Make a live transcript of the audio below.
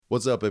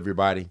What's up,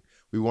 everybody?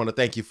 We want to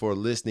thank you for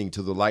listening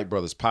to the Light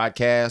Brothers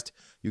podcast.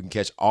 You can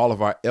catch all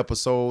of our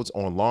episodes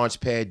on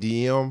Launchpad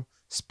DM,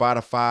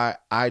 Spotify,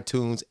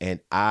 iTunes, and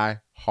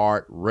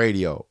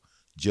iHeartRadio.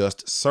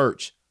 Just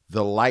search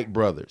The Light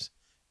Brothers,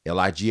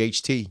 Light.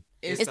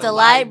 It's the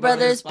Light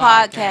Brothers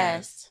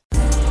podcast.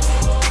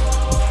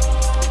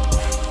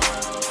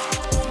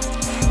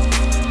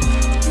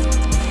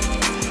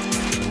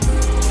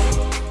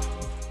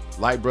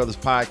 Light Brothers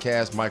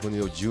podcast, Michael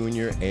Neal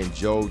Jr. and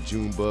Joe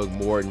Junebug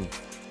Morton,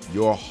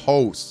 your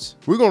hosts.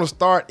 We're going to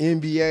start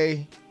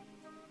NBA,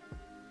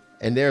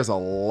 and there's a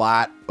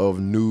lot of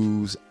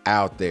news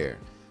out there.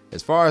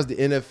 As far as the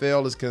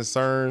NFL is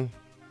concerned,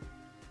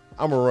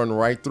 I'm going to run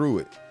right through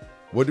it.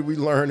 What did we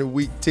learn in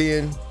Week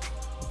 10?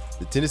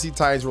 The Tennessee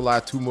Titans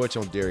relied too much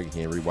on Derrick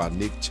Henry, while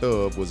Nick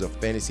Chubb was a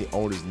fantasy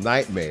owner's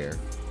nightmare,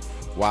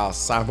 while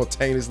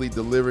simultaneously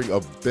delivering a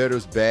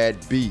bettor's bad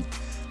beat.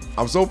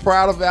 I'm so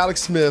proud of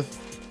Alex Smith,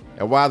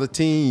 and while the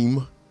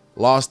team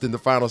lost in the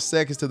final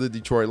seconds to the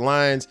Detroit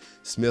Lions,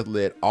 Smith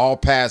led all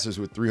passers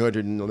with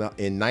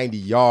 390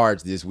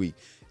 yards this week,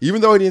 even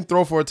though he didn't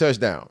throw for a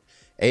touchdown.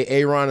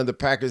 Aaron and the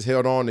Packers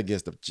held on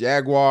against the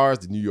Jaguars.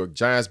 The New York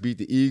Giants beat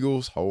the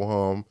Eagles.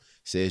 Ho-hum,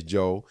 says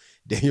Joe.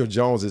 Daniel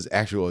Jones is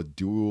actually a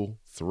dual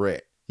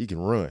threat. He can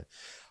run.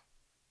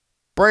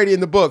 Brady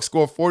and the Bucs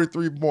scored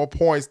 43 more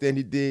points than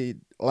he did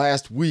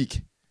last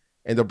week,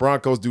 and the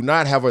Broncos do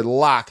not have a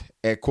lock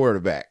at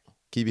quarterback.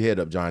 Keep your head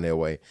up, John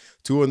Elway.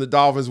 Tua and the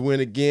Dolphins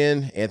win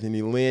again.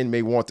 Anthony Lynn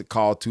may want to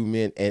call 2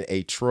 men and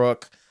a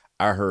truck.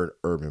 I heard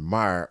Urban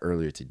Meyer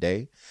earlier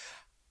today.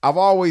 I've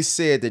always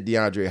said that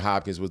DeAndre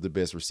Hopkins was the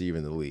best receiver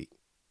in the league.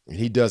 And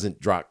he doesn't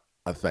drop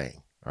a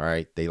thing. All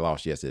right. They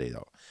lost yesterday,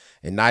 though.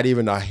 And not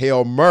even a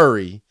Hail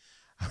Murray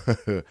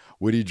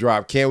would he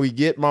drop. Can we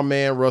get my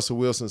man Russell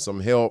Wilson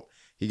some help?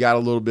 He got a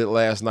little bit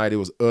last night. It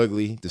was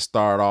ugly to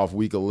start off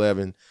Week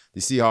 11.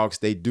 The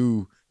Seahawks, they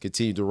do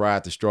continue to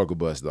ride the struggle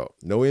bus, though.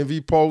 No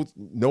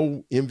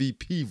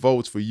MVP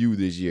votes for you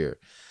this year.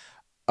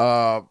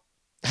 How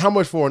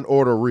much for an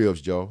order of ribs,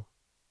 Joe?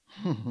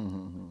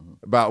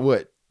 About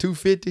what,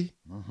 $250?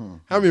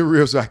 How many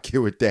ribs do I get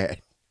with that?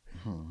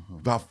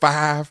 About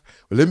 5?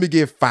 Well, let me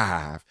get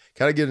 5.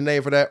 Can I get a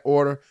name for that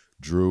order?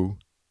 Drew.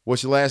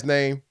 What's your last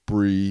name?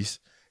 Breeze.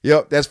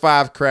 Yep, that's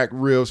 5 cracked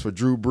ribs for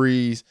Drew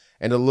Brees.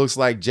 And it looks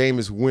like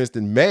Jameis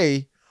Winston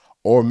may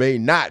or may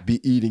not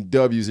be eating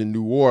W's in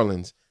New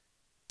Orleans.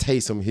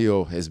 Taysom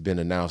Hill has been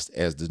announced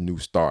as the new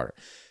starter.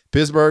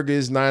 Pittsburgh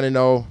is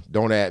 9-0.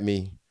 Don't at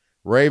me.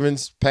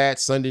 Ravens,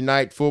 Pats, Sunday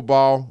night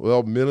football.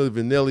 Well, Milli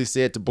Vanilli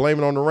said to blame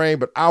it on the rain,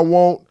 but I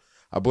won't.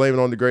 I blame it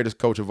on the greatest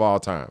coach of all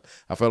time.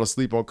 I fell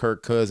asleep on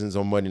Kirk Cousins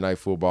on Monday Night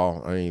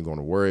Football. I ain't going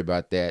to worry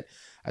about that.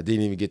 I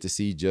didn't even get to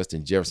see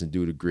Justin Jefferson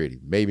do the gritty.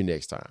 Maybe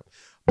next time.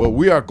 But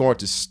we are going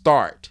to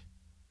start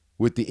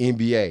with the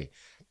NBA.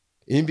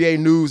 NBA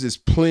news is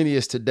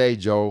plenteous today,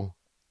 Joe.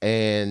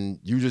 And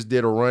you just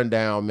did a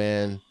rundown,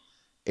 man.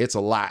 It's a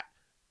lot.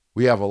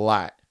 We have a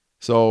lot.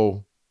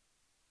 So,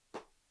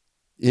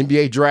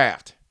 NBA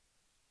draft.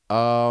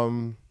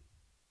 Did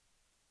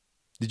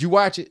you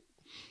watch it?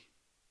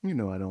 You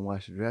know I don't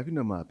watch the draft. You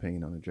know my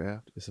opinion on the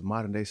draft. It's a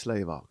modern-day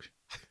slave auction.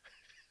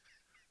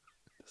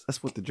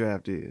 That's what the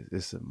draft is.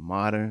 It's a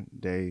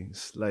modern-day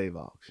slave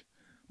auction.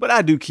 But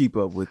I do keep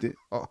up with it.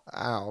 Oh,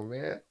 wow,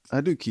 man.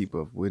 I do keep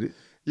up with it.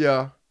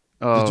 Yeah.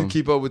 Did you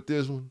keep up with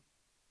this one?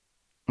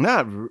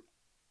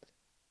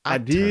 I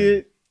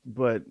did,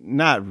 but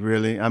not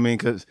really. I mean,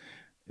 because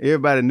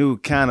everybody knew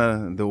kind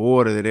of the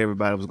order that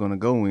everybody was going to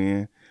go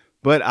in.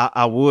 But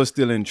I was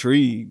still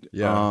intrigued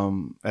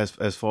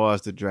as far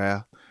as the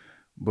draft.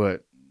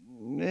 But,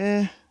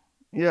 I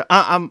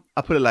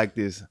put it like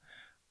this.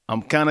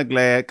 I'm kind of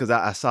glad because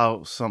I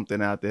saw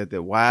something out there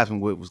that Wiseman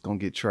was going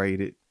to get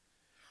traded.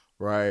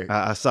 Right.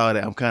 I saw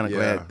that. I'm kind of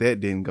glad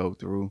that didn't go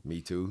through.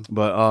 Me too.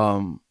 But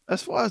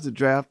as far as the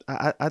draft,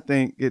 I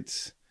think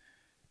it's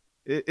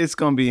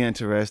going to be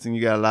interesting.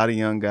 You got a lot of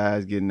young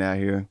guys getting out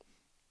here.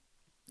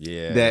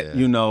 Yeah. That,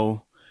 you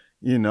know,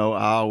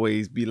 I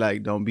always be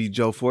like, don't be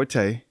Joe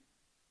Forte.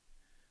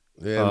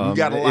 Yeah, we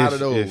got a lot of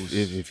those.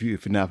 If you're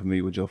not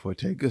familiar with Joe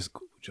Forte, just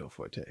Google Joe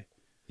Forte.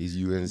 He's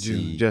UNC.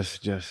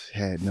 Just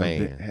had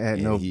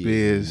no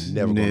business.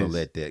 Never gonna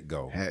let that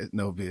go. Had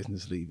no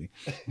business leaving.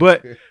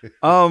 But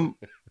all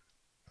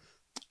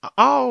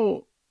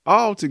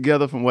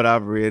together from what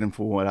I've read and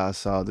from what I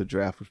saw, the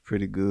draft was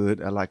pretty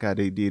good. I like how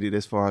they did it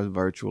as far as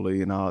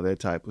virtually and all that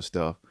type of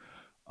stuff.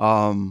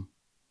 It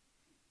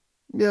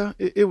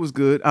was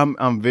good.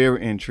 I'm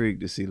very intrigued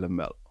to see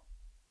LaMelo.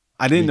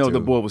 I didn't know the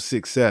boy was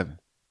 6'7".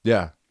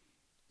 Yeah,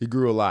 he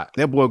grew a lot.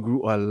 That boy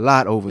grew a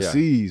lot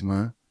overseas,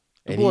 man.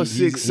 And he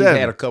 6'7". He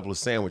had a couple of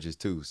sandwiches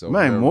too. So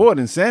man, more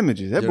than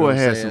sandwiches. That boy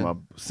had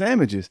some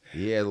sandwiches.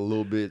 He had a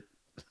little bit.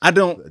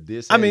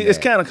 It's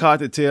kind of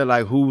hard to tell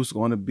like who's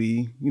going to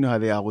be. You know how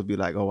they always be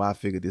like, oh, I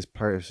figured this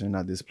person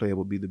or this player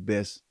will be the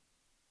best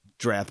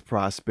draft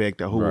prospect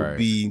or who will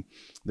be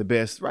the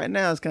best. Right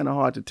now, it's kind of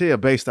hard to tell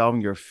based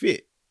on your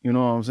fit. You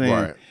know what I'm saying?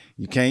 Right.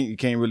 You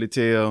can't really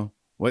tell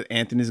what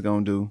Anthony's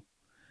gonna do.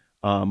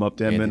 up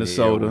there in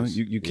Minnesota.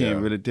 You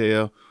can't really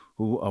tell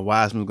who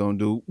Wiseman's going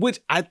to do, which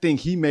I think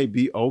he may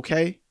be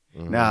okay.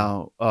 Mm-hmm.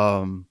 Now,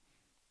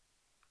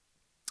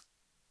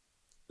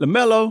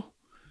 LaMelo,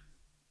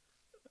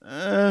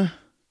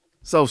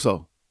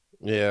 so-so.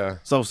 Yeah.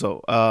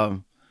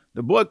 So-so.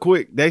 The boy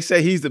Quick, they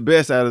say he's the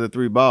best out of the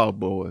 3 ball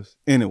boys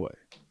anyway.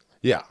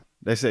 Yeah.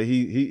 They say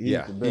he's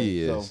the best.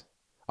 He is. So,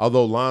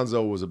 although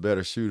Lonzo was a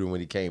better shooter when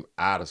he came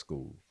out of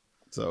school.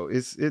 So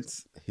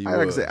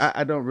like I said,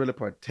 I don't really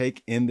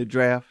partake in the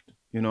draft.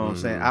 You know what I'm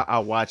saying? I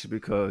watch it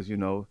because,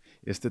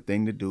 it's the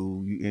thing to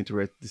do. You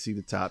interested to see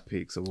the top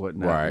picks or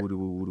whatnot. Right.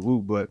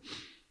 Woo. But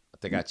I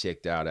think I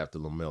checked out after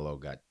LaMelo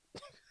got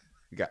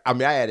I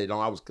mean, I had it on.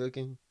 I was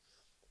cooking.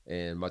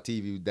 And my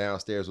TV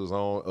downstairs was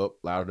on up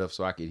loud enough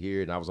so I could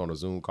hear it. And I was on a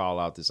Zoom call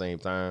out at the same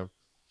time.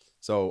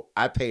 So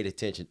I paid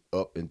attention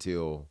up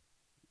until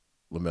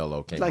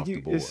LaMelo came off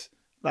the board.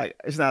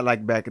 It's not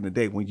like back in the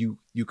day when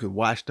you could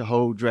watch the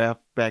whole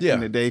draft back in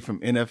the day from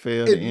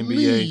NFL to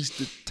NBA.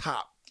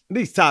 At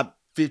least top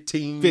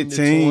 15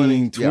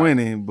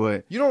 20,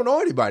 but you don't know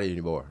anybody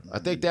anymore. I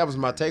think that was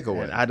my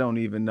takeaway. I don't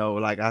even know.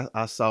 Like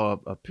I saw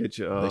a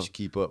picture of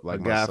keep up like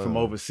a guy from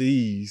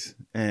overseas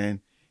and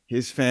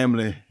his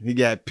family, he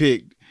got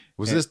picked.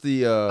 Was this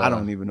the I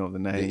don't even know the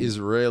name. The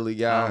Israeli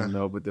guy? I don't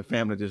know, but the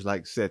family just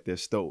like sat there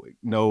stoic.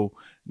 No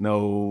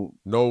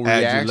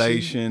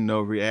adulation, no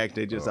react.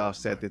 They just all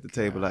sat at the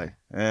table like,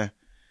 Then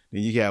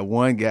you got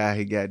one guy,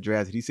 he got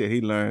drafted. He said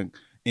he learned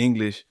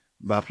English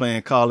by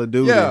playing Call of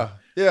Duty. Yeah.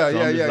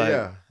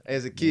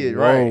 As a kid,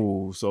 right?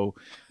 Whoa. So,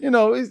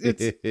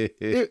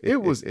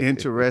 it was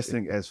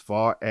interesting as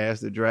far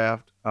as the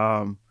draft.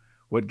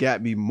 What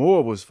got me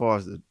more was as far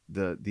as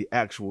the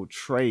actual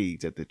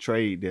trades at the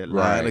trade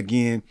deadline.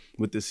 Again,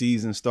 with the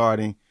season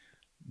starting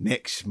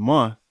next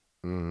month,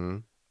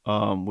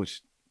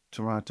 which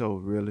Toronto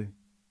really,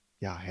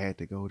 y'all had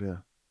to go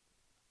there.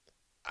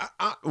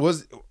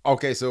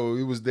 So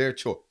it was their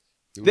choice.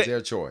 It was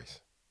their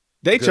choice.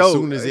 They chose. As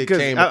soon as it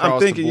came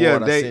across the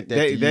board, I sent that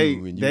to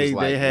you, and you was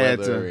like, had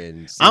weather to.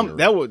 and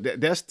scenery.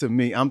 That's to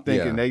me. I'm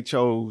thinking they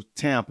chose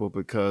Tampa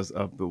because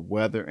of the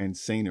weather and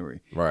scenery.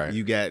 Right.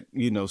 You got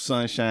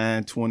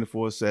sunshine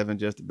 24/7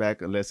 just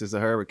back unless it's a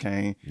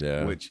hurricane.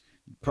 Yeah. Which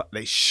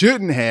they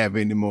shouldn't have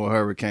any more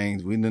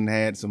hurricanes. We done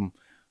had some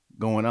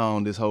going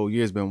on this whole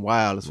year. It's been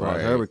wild as far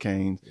as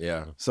hurricanes.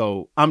 Yeah.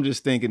 So I'm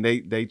just thinking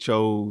they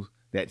chose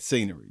that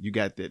scenery. You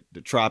got the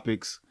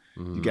tropics.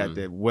 You got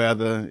that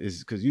weather is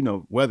because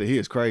weather here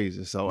is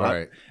crazy. So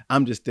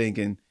I'm just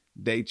thinking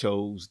they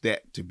chose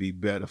that to be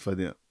better for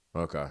them.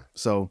 Okay.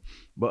 So,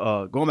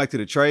 but going back to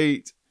the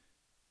trades,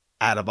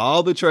 out of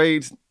all the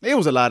trades, there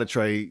was a lot of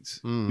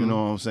trades. You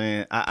know what I'm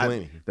saying?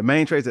 The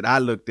main trades that I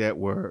looked at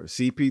were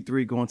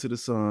CP3 going to the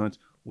Suns,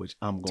 which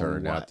I'm going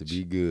Turned to watch. out to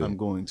be good. I'm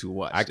going to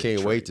watch. I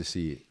can't wait to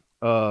see it.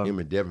 Him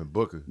and Devin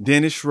Booker.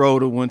 Dennis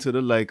Schroeder went to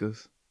the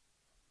Lakers.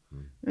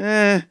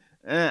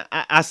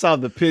 I saw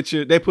the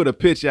picture. They put a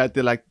picture out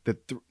there like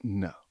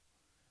no,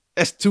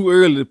 that's too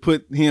early to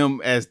put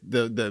him as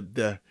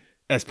the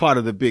as part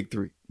of the big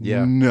 3.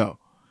 Yeah, no,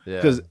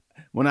 because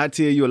when I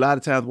tell you a lot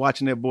of times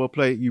watching that boy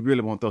play, you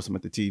really want to throw some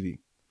at the TV.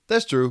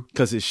 That's true.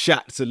 Because his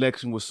shot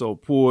selection was so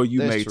poor.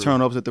 You made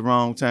turnovers at the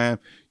wrong time.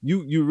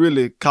 You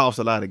really cost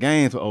a lot of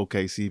games for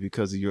OKC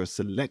because of your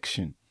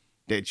selection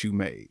that you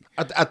made.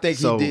 I think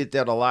he did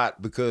that a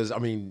lot because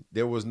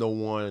there was no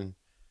one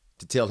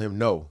to tell him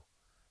no.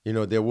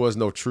 There was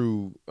no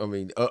true.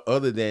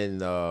 Other than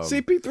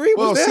CP3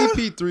 was there.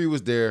 CP3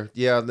 was there.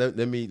 Yeah,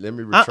 let me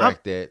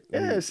retract that.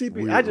 Yeah,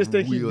 CP. I just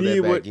think he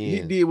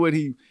did what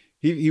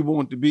he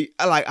wanted to be.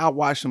 I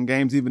watched some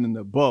games even in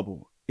the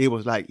bubble. It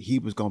was like he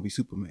was gonna be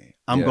Superman.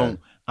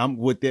 I'm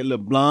with that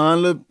little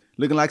blonde,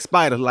 looking like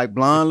spiders, like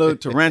blonde little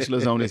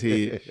tarantulas on his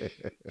head.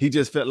 He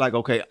just felt like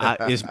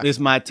it's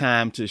my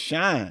time to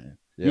shine.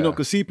 Yeah.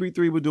 Because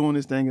CP3 was doing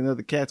this thing and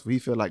other cats where he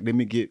felt like let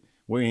me get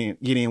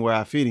in where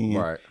I fit in,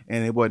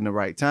 and it wasn't the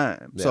right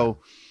time. Yeah. So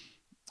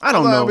I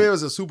don't know. It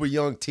was a super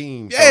young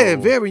team. Yeah,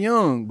 very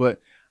young, but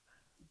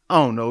I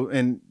don't know.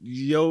 And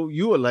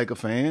you a Laker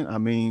fan.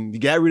 You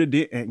got rid of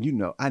it, and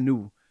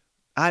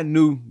I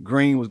knew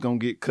Green was gonna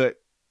get cut.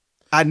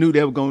 I knew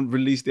they were gonna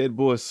release that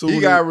boy sooner.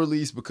 He got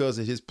released because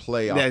of his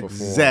playoff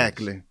performance.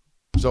 Exactly.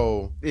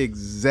 So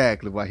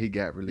exactly why he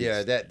got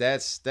released. Yeah,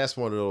 that's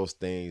one of those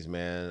things,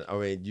 man.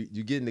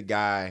 You getting the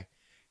guy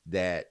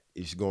that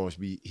is going to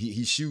be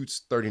he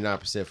shoots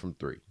 39% from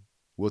 3.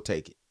 We'll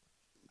take it.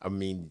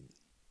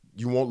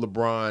 You want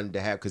LeBron to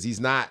have, because he's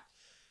not.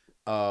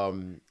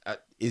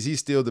 Is he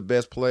still the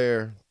best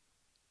player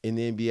in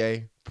the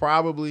NBA?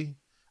 Probably.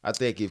 I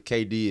think if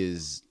KD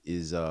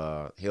is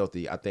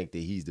healthy, I think that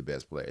he's the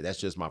best player. That's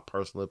just my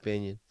personal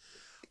opinion.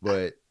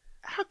 But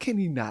how can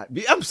he not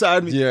be? I'm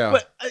sorry,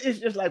 but it's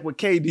just like with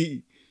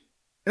KD.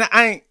 And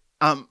I ain't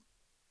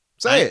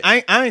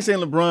I ain't saying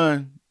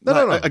LeBron.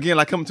 No. Again,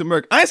 like coming to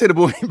America. I ain't say the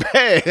boy ain't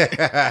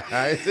bad.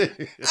 I ain't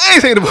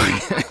say the boy.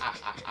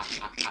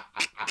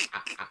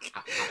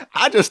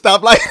 I just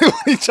stopped like when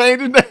he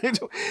changed his name.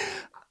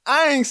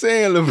 I ain't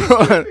saying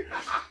LeBron.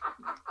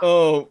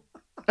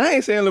 I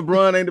ain't saying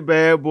LeBron ain't the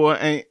bad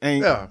boy.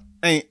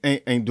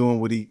 Ain't doing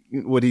what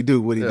he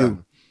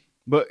do.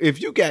 But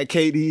if you got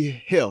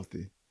KD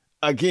healthy,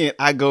 again,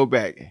 I go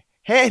back.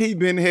 Had he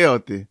been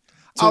healthy,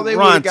 they would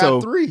have got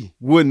Toronto 3.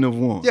 wouldn't have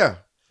won. Yeah.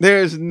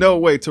 There's no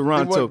way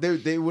Toronto.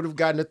 They would have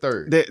gotten a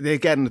third. They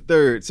got in the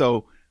third.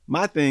 So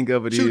my thing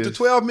of it is the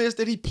 12 minutes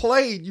that he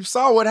played. You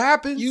saw what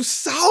happened. You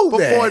saw before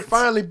that it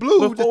finally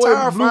blew. The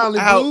tire finally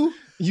blew.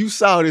 You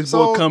saw this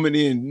boy coming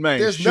in, man.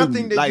 There's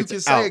nothing that you can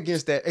say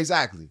against that.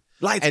 Exactly.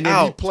 Lights and out.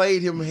 then he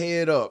played him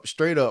head up,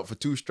 straight up for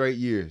 2 straight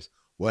years.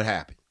 What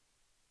happened?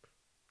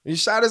 He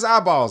shot his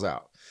eyeballs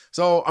out.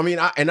 So, I mean,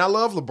 I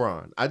love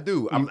LeBron. I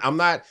do. I'm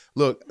not,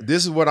 look,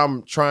 this is what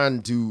I'm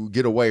trying to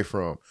get away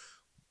from.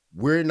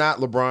 We're not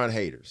LeBron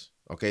haters.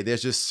 Okay.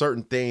 There's just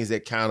certain things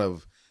that kind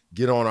of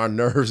get on our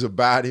nerves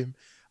about him.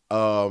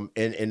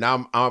 And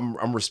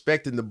I'm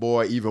respecting the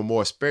boy even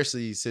more,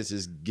 especially since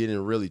it's getting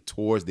really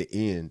towards the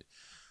end.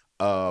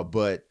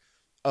 But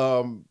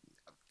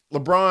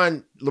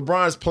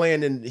LeBron's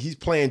playing and he's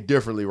playing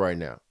differently right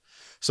now.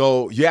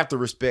 So you have to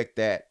respect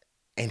that.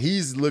 And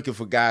he's looking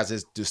for guys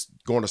that's just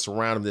going to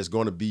surround him, that's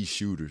going to be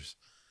shooters.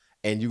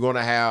 And you're going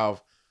to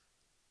have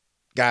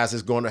guys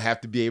that's going to have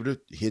to be able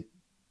to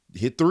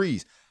hit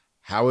threes.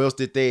 How else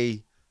did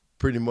they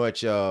pretty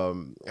much, how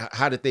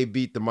did they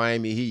beat the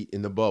Miami Heat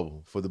in the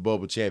bubble for the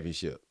bubble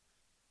championship?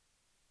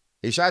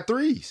 They shot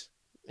threes,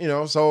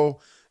 so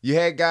you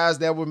had guys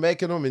that were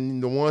making them,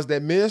 and the ones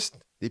that missed,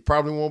 they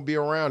probably won't be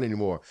around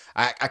anymore.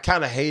 I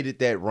kind of hated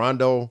that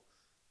Rondo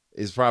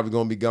is probably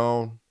going to be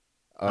gone.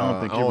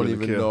 I don't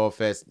even know if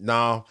that's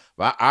no.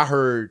 But I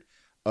heard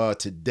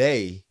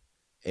today,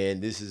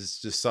 and this is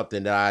just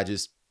something that I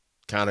just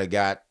kind of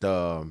got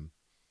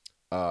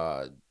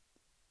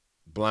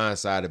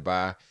blindsided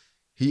by.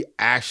 He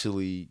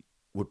actually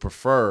would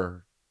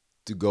prefer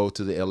to go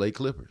to the LA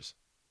Clippers.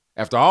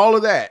 After all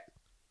of that,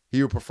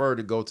 he would prefer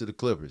to go to the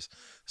Clippers.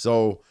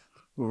 So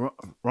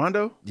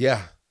Rondo,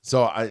 yeah.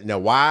 So now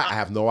why? I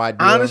have no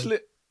idea. Honestly,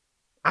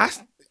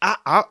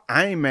 I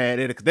ain't mad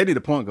at it because they need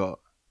a point guard.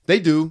 They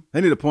do.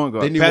 They need a point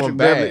guard. They need Patrick one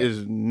bad. Beverly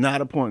is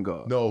not a point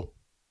guard. No.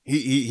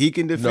 He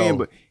can defend,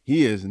 but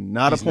he is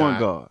not a point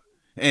guard.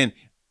 And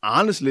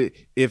honestly,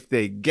 if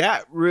they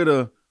got rid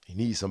of, he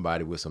needs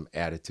somebody with some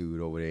attitude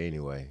over there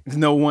anyway.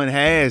 No one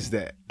has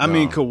that. I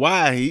mean,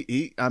 Kawhi,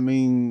 he I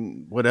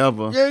mean,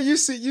 whatever. Yeah, you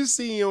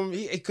see him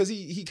because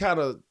he kind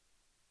of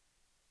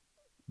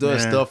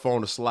does stuff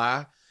on the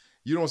sly.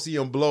 You don't see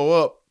him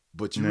blow up,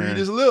 but you read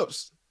his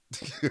lips.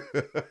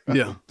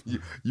 Yeah,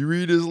 you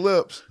read his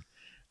lips.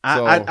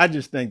 I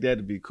just think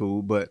that'd be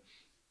cool, but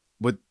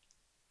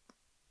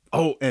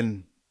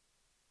and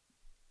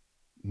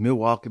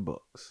Milwaukee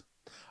Bucks.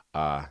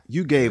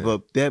 You gave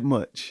up that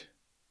much.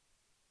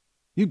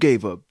 You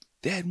gave up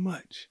that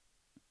much.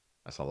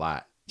 That's a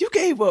lot. You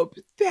gave up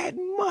that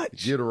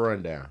much. Get a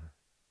rundown.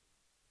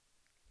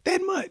 That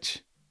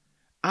much.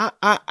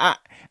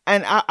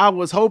 I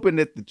was hoping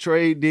that the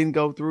trade didn't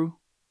go through.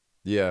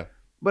 Yeah.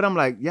 But I'm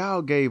like,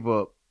 y'all gave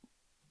up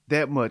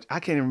that much. I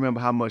can't even remember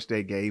how much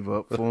they gave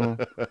up for him.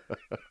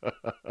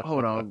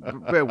 Hold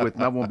on, bear with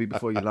me. I won't be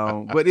before you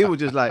long. But it was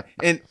just like,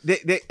 and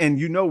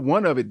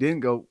one of it didn't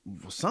go.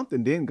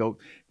 Something didn't go.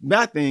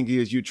 My thing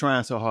is, you're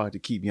trying so hard to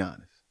keep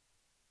Giannis.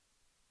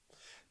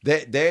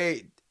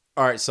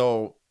 All right.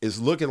 So it's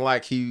looking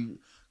like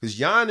because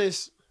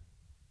Giannis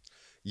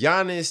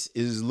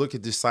is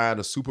looking to sign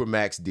a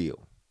supermax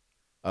deal.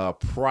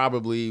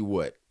 Probably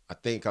what I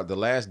think the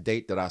last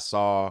date that I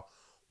saw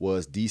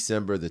was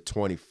December the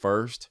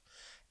 21st.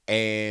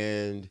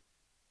 And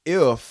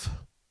if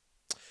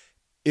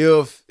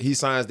he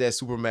signs that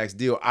supermax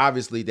deal,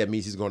 obviously that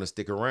means he's going to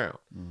stick around.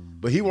 Mm-hmm.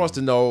 But he wants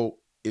to know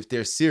if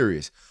they're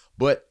serious.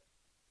 But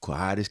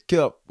quiet is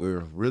kept. We're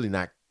really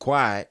not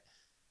quiet.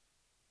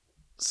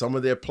 Some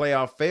of their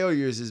playoff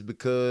failures is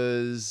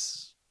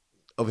because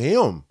of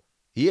him.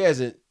 He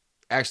hasn't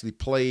actually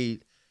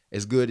played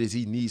as good as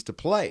he needs to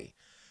play.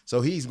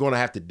 So he's going to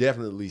have to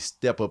definitely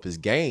step up his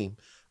game.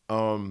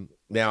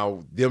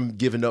 Now, them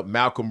giving up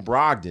Malcolm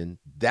Brogdon,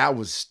 that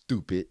was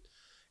stupid,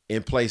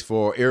 in place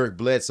for Eric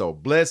Bledsoe.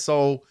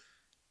 Bledsoe,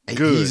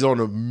 good. He's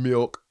on a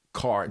milk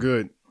carton.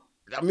 Good.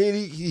 I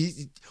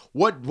mean,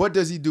 what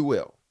does he do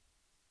well?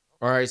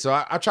 All right, so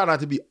I try not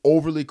to be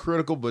overly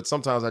critical, but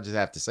sometimes I just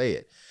have to say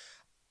it.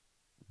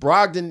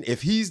 Brogdon,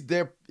 if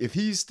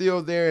he's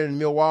still there in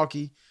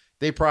Milwaukee,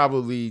 they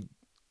probably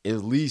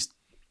at least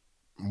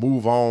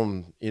move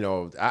on.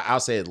 I'll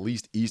say at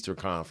least Eastern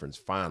Conference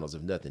Finals,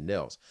 if nothing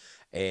else.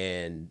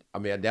 And I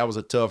mean, that was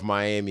a tough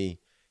Miami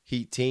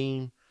Heat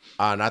team,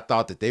 and I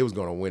thought that they was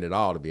going to win it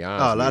all. To be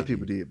honest, a lot of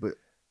people did, but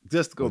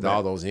just to go with back,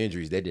 all those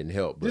injuries, they didn't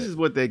help. But this is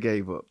what they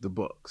gave up. The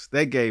Bucks,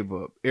 they gave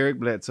up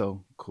Eric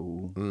Bledsoe,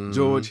 cool. Mm-hmm.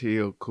 George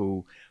Hill,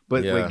 cool.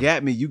 But what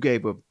got me, you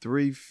gave up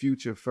 3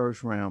 future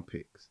first round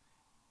picks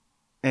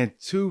and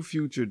 2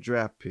 future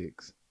draft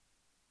picks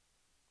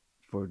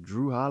for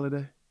Drew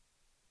Holiday.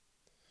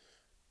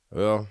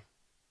 Well,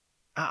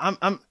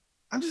 I'm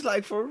just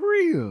like, for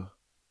real.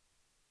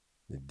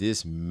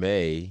 This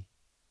May,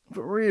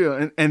 For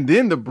real. And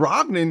then the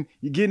Brogdon,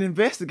 you're getting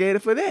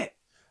investigated for that.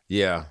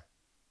 Yeah.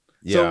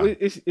 So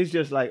it's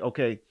just like,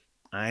 okay,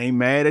 I ain't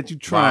mad at you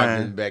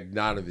trying.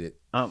 Bogdanovich.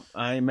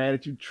 I ain't mad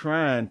at you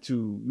trying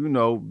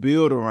to,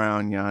 build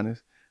around Giannis.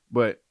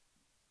 But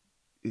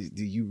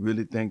do you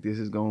really think this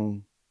is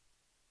going?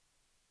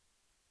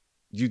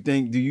 Do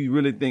you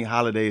really think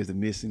Holiday is the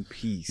missing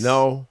piece?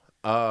 No.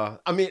 I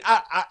mean,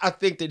 I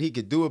think that he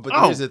could do it, but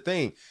here's the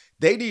thing.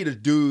 They need a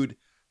dude.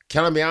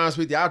 Can I be honest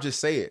with you? I'll just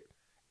say it.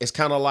 It's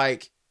kind of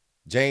like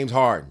James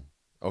Harden.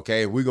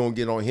 Okay, we're going to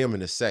get on him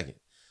in a second.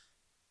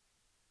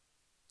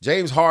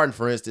 James Harden,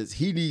 for instance,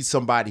 he needs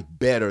somebody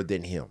better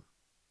than him.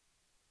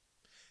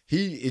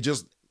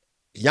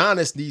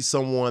 Giannis needs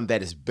someone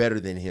that is better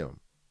than him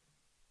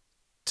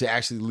to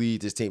actually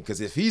lead this team.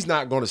 Because if he's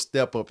not going to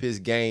step up his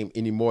game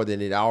any more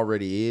than it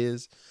already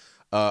is,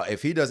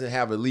 if he doesn't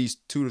have at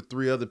least 2 to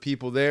 3 other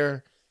people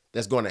there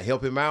that's going to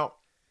help him out,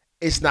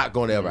 it's not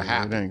going to ever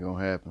happen. It ain't going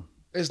to happen.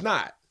 It's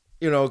not.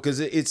 Because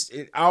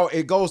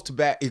it goes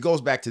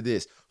back to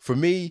this. For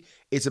me,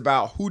 it's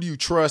about who do you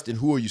trust and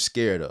who are you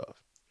scared of.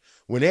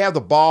 When they have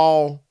the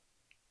ball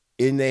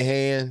in their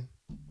hand,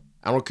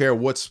 I don't care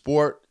what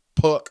sport,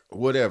 puck,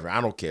 whatever,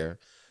 I don't care.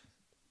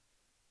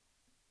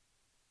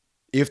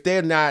 If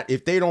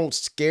they don't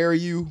scare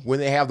you when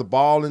they have the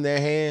ball in their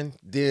hand,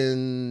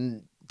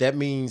 then that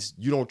means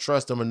you don't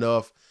trust them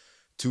enough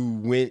to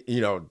win.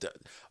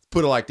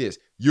 Put it like this: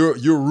 you're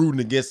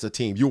rooting against the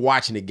team. You're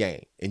watching the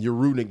game and you're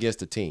rooting against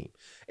the team.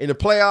 In the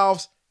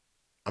playoffs,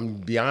 I'm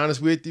gonna be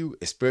honest with you,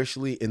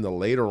 especially in the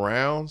later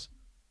rounds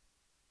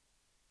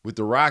with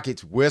the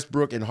Rockets,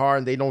 Westbrook and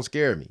Harden, they don't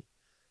scare me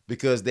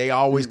because they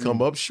always come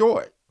up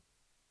short.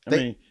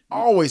 They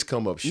always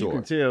come up short.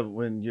 You can tell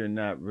when you're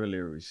not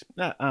really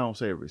I don't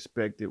say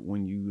respected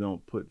when you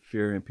don't put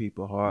fear in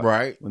people's heart.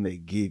 Right. When they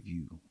give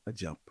you a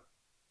jumper.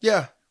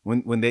 Yeah.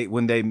 When they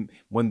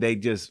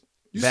just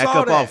back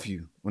up off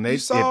you.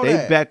 If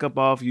they back up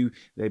off you,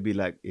 they be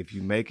like, if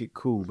you make it,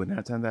 cool. But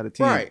 9 times out of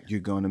 10, you're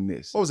gonna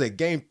miss. What was it?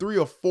 Game 3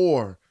 or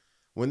 4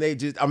 when they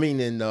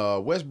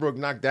Westbrook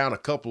knocked down a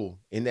couple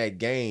in that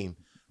game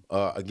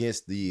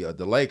against the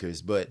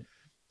Lakers, but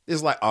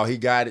it's like, oh, he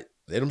got it.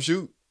 Let him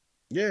shoot.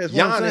 Yeah, it's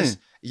what I'm saying.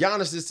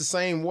 Giannis is the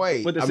same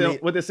way. What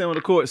they say on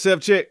the court?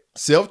 Self-check?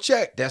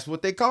 Self-check. That's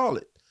what they call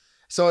it.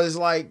 So it's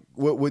like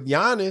with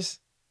Giannis,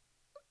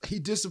 he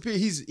disappeared.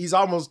 He's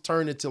almost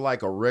turned into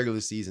like a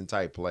regular season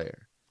type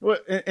player. Well,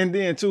 and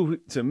then too,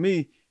 to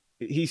me,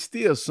 he's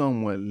still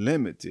somewhat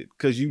limited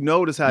because you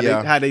notice how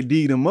they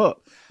D'd him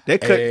up. They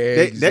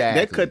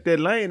cut that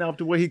lane off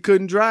to where he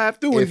couldn't drive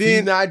through. If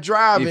he's not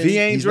driving,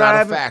 he's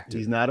not a factor.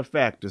 He's not a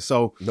factor.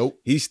 So nope.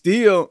 He's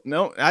still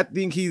I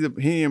think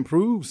he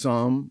improved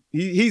some.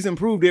 He's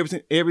improved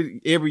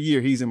every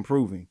year. He's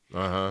improving,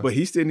 but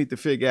he still need to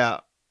figure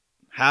out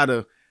how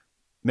to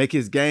make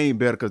his game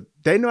better because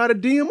they know how to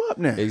D him up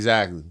now.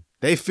 Exactly.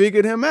 They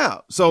figured him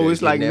out. So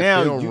it's like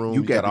now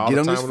you got to get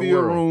on this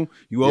field room.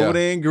 You over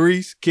there in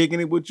Greece,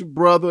 kicking it with your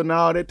brother and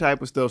all that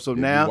type of stuff. So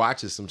now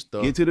watching some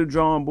stuff. Get to the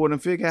drawing board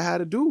and figure out how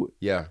to do it.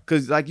 Yeah.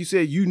 Because like you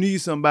said, you need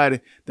somebody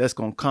that's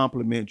going to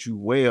compliment you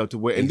well to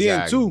where. And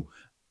then too,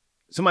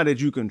 somebody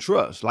that you can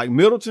trust. Like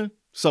Middleton,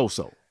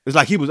 so-so. It's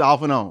like he was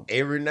off and on.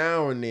 Every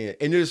now and then.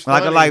 And it's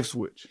funny, like a light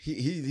switch.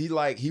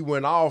 He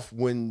went off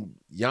when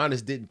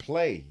Giannis didn't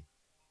play.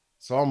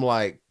 So I'm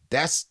like,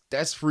 that's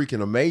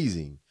freaking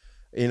amazing.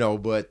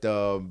 But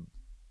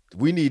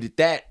we needed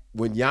that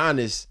when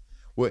Giannis.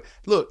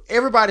 Look,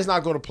 everybody's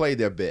not going to play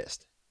their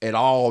best at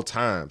all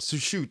times. So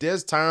shoot,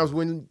 there's times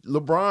when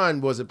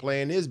LeBron wasn't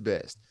playing his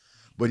best,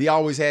 but he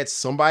always had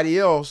somebody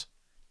else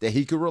that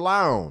he could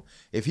rely on.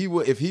 If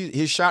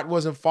his shot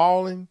wasn't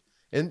falling,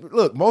 and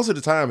look, most of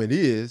the time it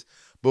is,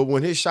 but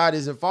when his shot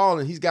isn't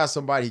falling, he's got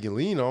somebody he can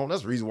lean on.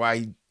 That's the reason why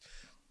he,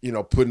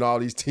 putting all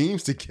these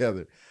teams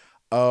together.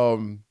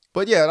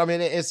 But yeah, I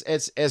mean,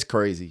 it's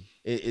crazy.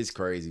 It's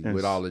crazy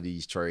with all of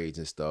these trades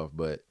and stuff.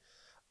 But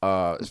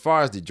as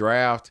far as the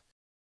draft,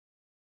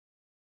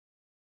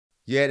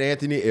 you had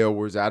Anthony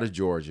Edwards out of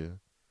Georgia.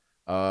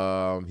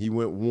 He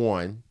went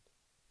 1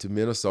 to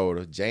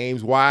Minnesota.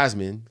 James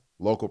Wiseman,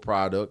 local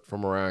product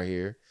from around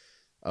here,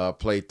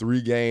 played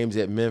 3 games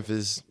at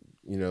Memphis.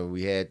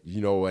 We had,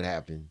 what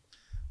happened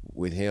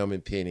with him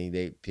and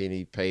Penny.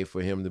 Penny paid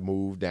for him to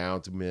move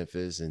down to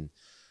Memphis, and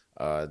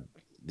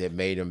that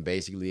made him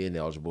basically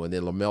ineligible. And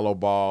then LaMelo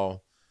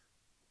Ball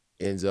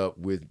ends up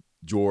with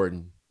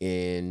Jordan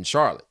in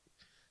Charlotte.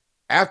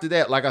 After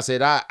that, like I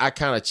said, I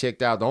kind of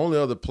checked out. The only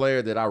other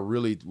player that I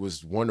really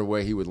was wondering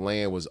where he would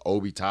land was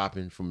Obi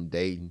Toppin from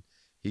Dayton.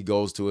 He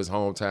goes to his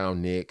hometown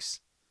Knicks.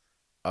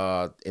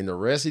 And the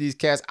rest of these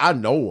cats, I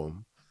know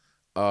them.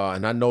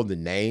 And I know the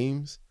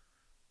names.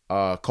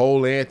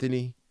 Cole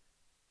Anthony.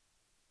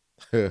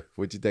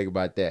 What you think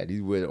about that?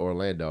 He's with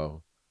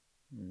Orlando.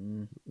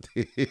 You knew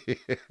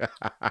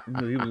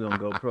he was going to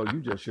go pro.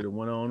 You just should have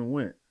went on and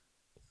went.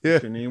 Yeah.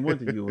 Shouldn't even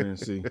went to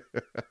UNC.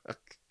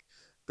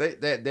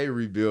 They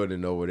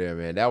rebuilding over there,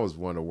 man. That was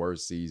one of the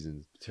worst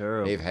seasons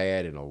they've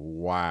had in a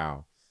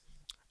while.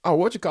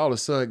 Oh,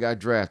 his son got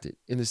drafted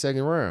in the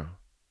second round.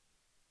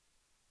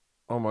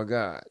 Oh my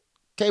God,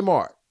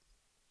 Kmart.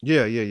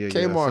 Yeah.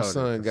 Kmart's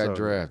son got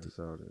drafted.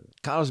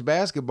 College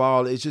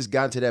basketball, it's just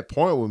gotten to that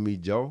point with me,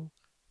 Joe.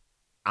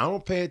 I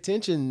don't pay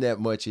attention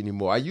that much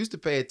anymore. I used to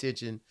pay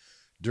attention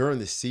during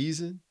the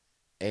season,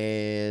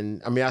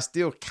 and I mean, I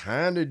still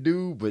kind of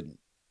do, but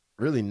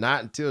really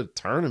not until the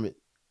tournament.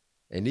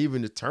 And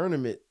even the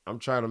tournament, I'm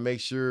trying to make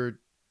sure,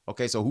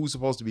 okay, so who's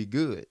supposed to be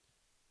good?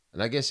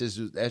 And I guess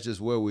that's just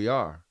where we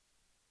are.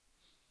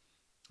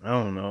 I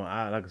don't know.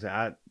 Like I said,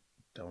 I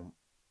don't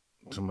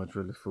too much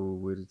really fool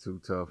with it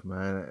too tough,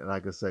 man.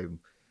 Like I say,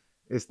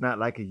 it's not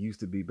like it used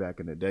to be back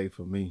in the day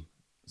for me.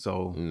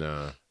 So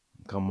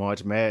come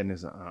March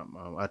Madness,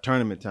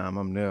 tournament time,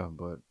 I'm there.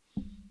 But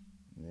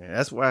yeah,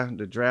 that's why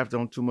the draft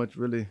don't too much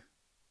really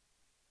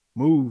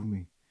move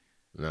me.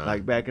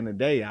 Like back in the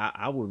day,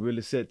 I would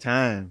really set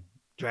time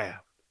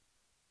draft.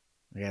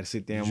 I got to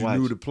sit there and watch.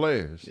 You knew the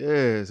players.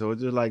 Yeah, so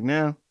it's just like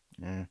now,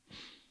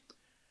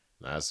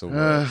 not so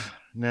much.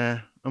 Nah,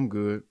 I'm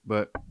good.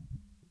 But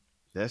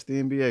that's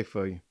the NBA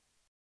for you.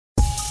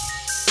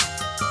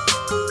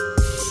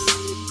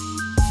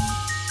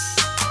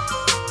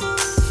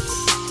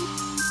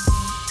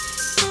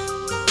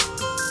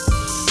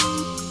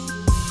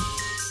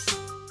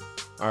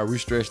 All right, we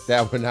stretched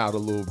that one out a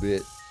little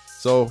bit.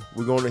 So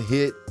we're going to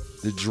hit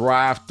the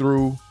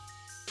drive-through.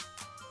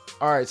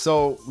 All right,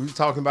 so we were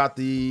talking about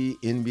the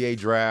NBA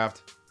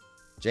draft.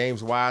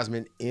 James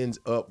Wiseman ends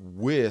up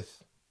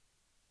with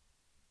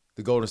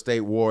the Golden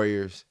State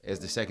Warriors as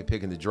the second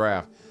pick in the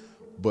draft.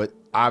 But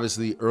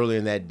obviously early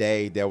in that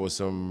day, there was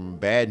some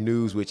bad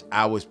news, which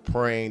I was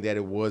praying that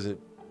it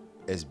wasn't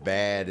as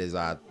bad as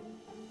I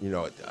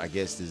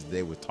guess as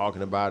they were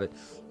talking about it.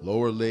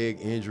 Lower leg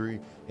injury.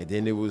 And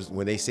then it was,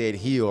 when they said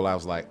heel, I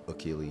was like,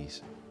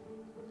 Achilles.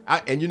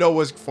 And you know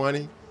what's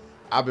funny?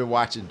 I've been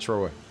watching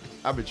Troy.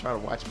 I've been trying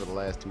to watch it for the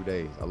last 2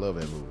 days. I love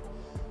that movie.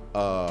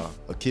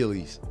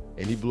 Achilles.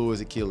 And he blew his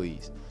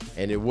Achilles.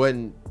 And it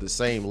wasn't the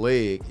same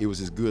leg. It was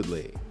his good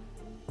leg.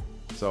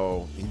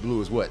 So he blew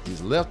his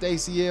his left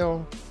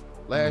ACL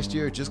last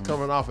year, just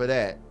coming off of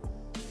that.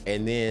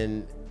 And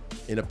then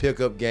in a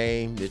pickup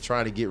game, they're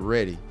trying to get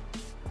ready.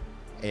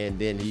 And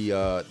then he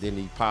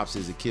pops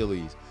his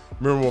Achilles.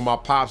 Remember when my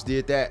pops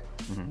did that?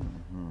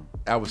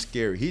 That was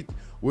scary.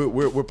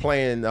 We're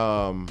playing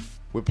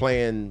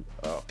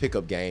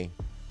pickup game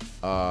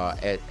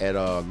at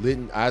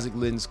Isaac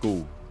Litton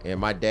School, and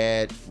my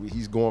dad,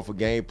 he's going for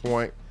game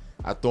point.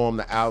 I throw him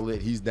the outlet.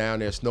 He's down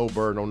there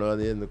snowbirding on the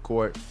other end of the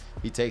court.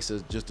 He takes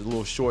just a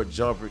little short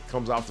jumper. It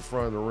comes off the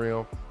front of the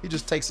rim. He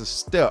just takes a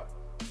step,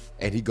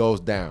 and he goes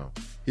down.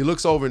 He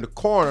looks over in the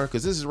corner,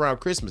 because this is around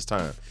Christmas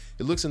time.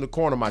 He looks in the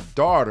corner. My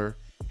daughter,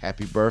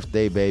 happy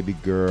birthday, baby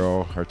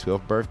girl. Her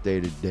 12th birthday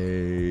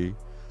today.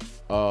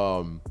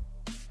 And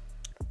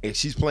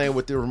she's playing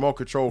with the remote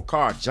control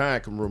car,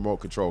 giant remote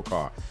control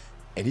car.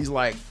 And he's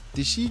like,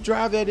 did she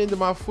drive that into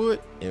my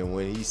foot? And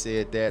when he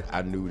said that,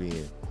 I knew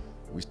then.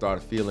 We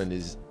started feeling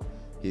his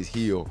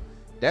heel.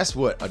 That's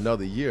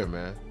another year,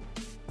 man.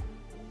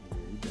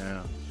 He's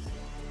down.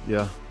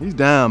 Yeah, he's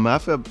down, man. I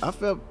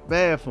felt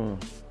bad for him.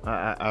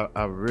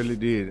 I really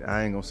did.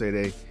 I ain't gonna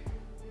say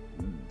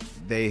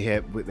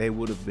they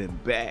would have been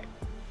back,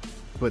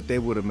 but they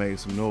would have made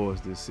some noise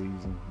this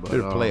season. But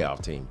they're a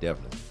playoff team,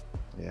 definitely.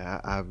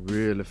 Yeah, I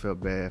really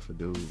felt bad for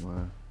dude,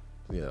 man.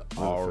 Yeah,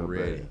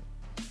 already.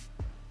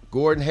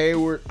 Gordon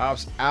Hayward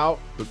opts out,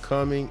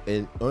 becoming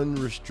an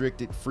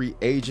unrestricted free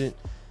agent,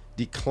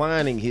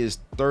 declining his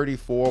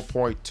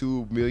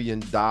 $34.2 million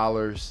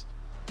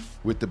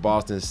with the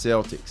Boston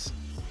Celtics.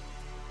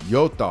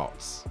 Your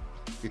thoughts?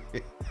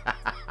 He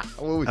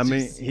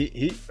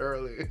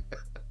earlier.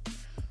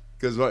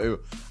 Because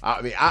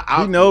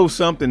he knows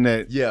something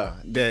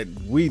that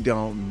we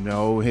don't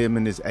know, him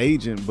and his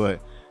agent.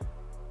 But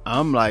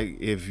I'm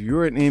like, if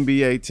you're an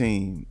NBA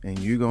team and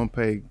you're gonna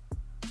pay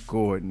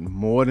Gordon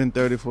more than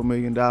 $34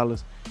 million,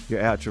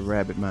 you're out your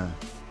rabbit mind.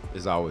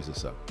 It's always a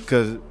sucker.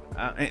 Because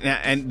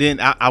and then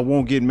I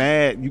won't get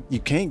mad. You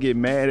can't get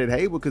mad at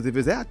Hayward, because if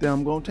it's out there,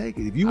 I'm gonna take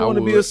it. If you want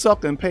to be a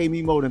sucker and pay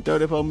me more than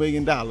 $34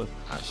 million,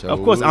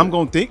 of course I'm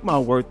gonna think my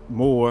worth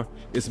more.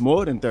 It's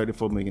more than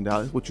 $34 million.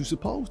 What you're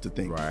supposed to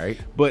think, right?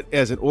 But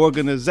as an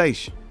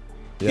organization,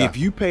 if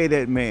you pay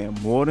that man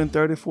more than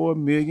 $34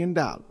 million,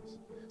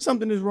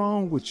 something is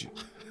wrong with you.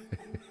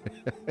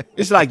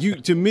 It's like you're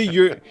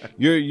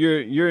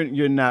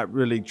not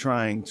really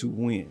trying to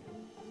win.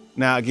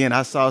 Now again,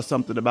 I saw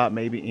something about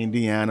maybe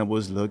Indiana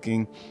was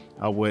looking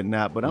or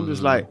whatnot, but I'm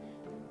just like,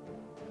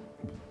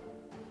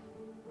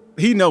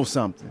 he knows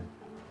something.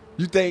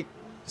 You think?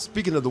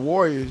 Speaking of the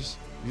Warriors,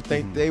 you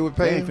think they would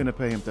pay They him? ain't finna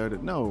pay him 30.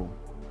 No.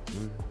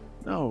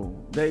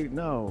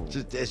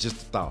 It's just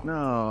a thought. No,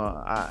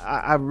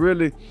 I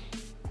really.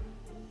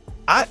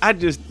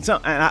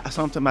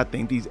 Sometimes I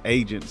think these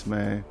agents,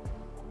 man,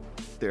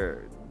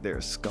 they're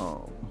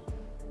scum.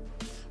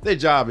 Their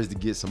job is to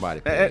get somebody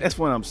paid. That's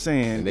what I'm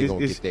saying. And they're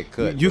going to get that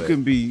cut. You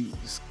can be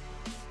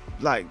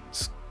like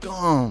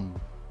scum.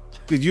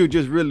 Because you're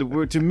just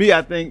really, to me,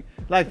 I think,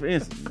 like for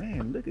instance,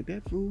 man, look at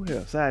that fool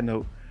here. Side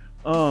note,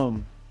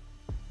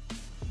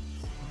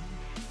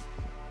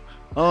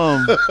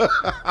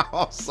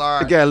 I'm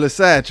sorry. I got a little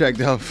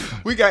sidetracked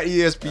off. We got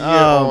ESPN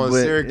on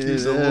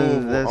Syracuse and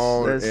Louisville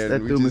on, and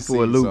that we threw me just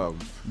for a seen loop.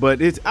 something.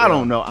 But it's I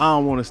don't know. I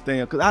don't want to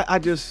stand because I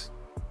just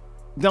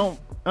don't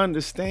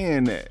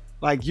understand that.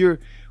 Like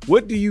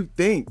what do you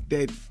think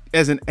that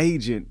as an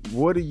agent?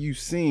 What are you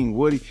seeing?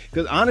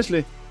 Because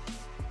honestly,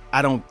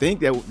 I don't think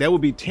that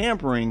would be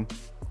tampering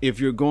if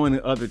you're going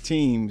to other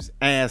teams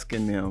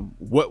asking them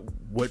what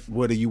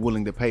are you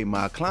willing to pay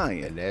my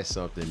client? And that's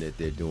something that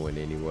they're doing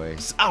anyway.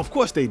 Of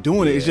course they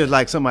doing it. It's just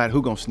like somebody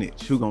who gonna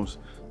snitch, who gonna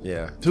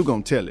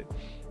tell it.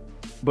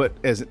 But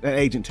as an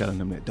agent telling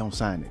them that don't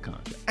sign that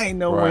contract, ain't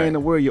no way in the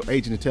world your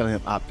agent is telling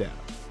him opt out.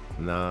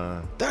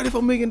 Nah,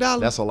 $34 million.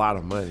 That's a lot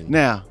of money.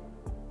 Now,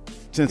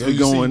 since we're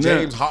going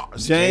there,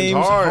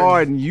 James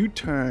Harden, you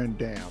turned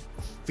down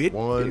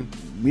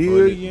 $50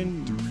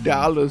 million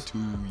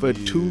for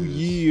 2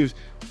 years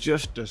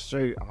just to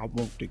say, I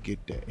want to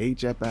get the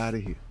H up out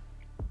of here.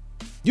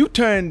 You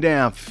turned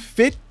down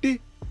 $50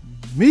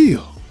 million.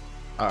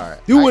 All right.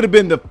 You would have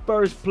been the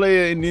first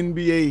player in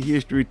NBA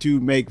history to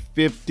make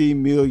 $50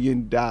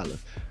 million. Now,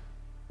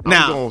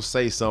 I'm going to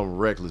say something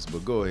reckless,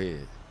 but go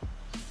ahead.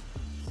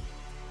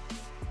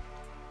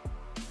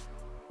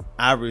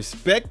 I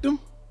respect him.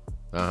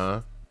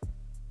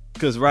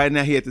 Because right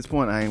now, he at this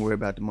point, I ain't worried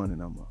about the money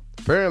no more.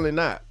 Apparently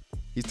not.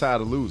 He's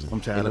tired of losing.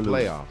 I'm tired of the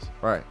losing. playoffs.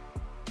 Right.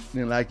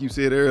 And like you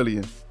said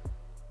earlier,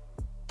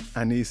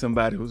 I need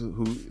somebody who's a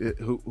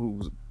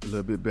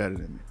little bit better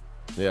than me.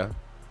 Yeah.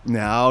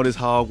 Now, all this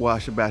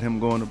hogwash about him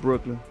going to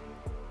Brooklyn,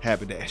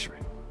 haberdashery.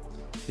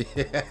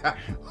 Yeah.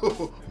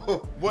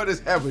 What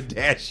is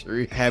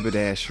haberdashery?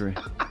 Haberdashery.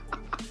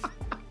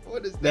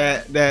 What is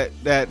that?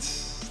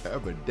 That's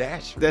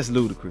haberdashery. That's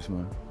ludicrous,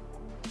 man.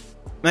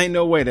 Ain't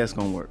no way that's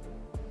gonna work.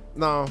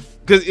 No.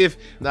 Because if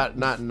not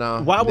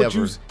no. Why would never.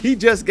 you? He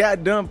just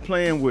got done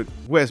playing with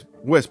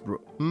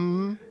Westbrook.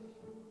 Mm-hmm.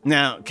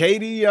 Now,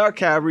 KD or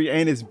Kyrie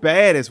ain't as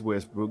bad as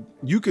Westbrook.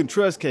 You can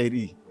trust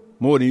KD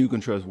more than you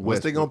can trust Westbrook. Once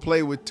they gonna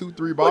play with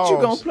 2-3 balls. What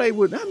you gonna play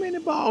with? How many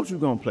balls you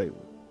gonna play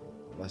with?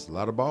 That's a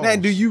lot of balls. Now,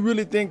 do you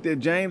really think that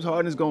James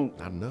Harden is gonna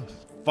not enough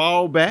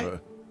fall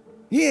back?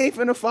 He ain't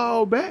finna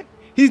fall back.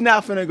 He's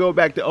not finna go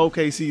back to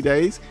OKC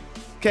days.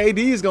 KD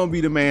is gonna be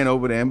the man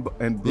over there in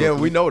Brooklyn. Yeah,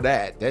 we know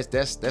that.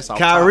 That's our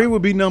Kyrie top. Will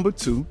be number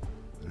 2.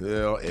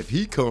 Well, if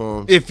he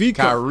comes,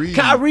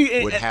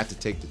 Kyrie would have to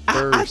take the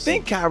third. I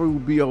think Kyrie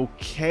would be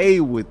okay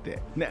with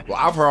that. Now, well,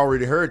 I've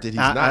already heard that he's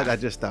not. I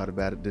just thought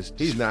about it.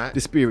 He's not. The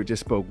spirit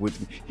just spoke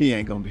with me. He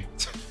ain't gonna be.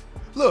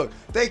 Look,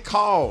 they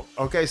called.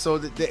 Okay, so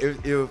if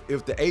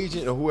the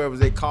agent or whoever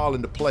they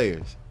calling the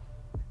players,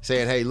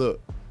 saying, "Hey,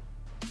 look,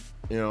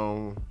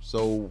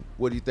 so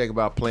what do you think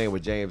about playing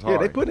with James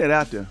Harden?" Yeah, they putting it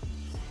out there.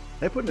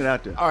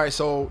 All right,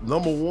 so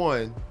number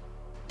one,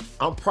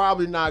 I'm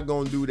probably not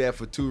gonna do that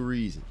for 2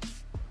 reasons.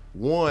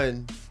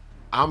 One,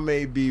 I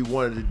may be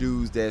one of the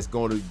dudes that's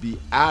going to be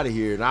out of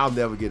here and I'll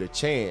never get a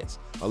chance.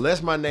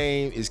 Unless my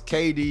name is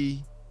KD,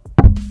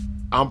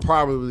 I'm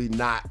probably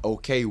not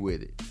okay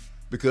with it.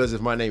 Because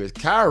if my name is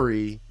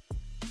Kyrie,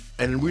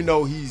 and we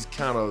know he's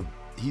a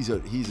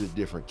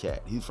different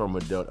cat. He's from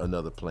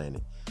another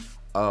planet.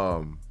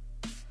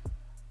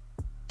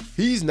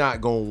 He's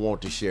not going to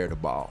want to share the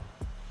ball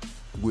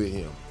with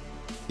him.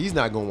 He's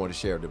not going to want to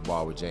share the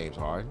ball with James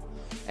Harden.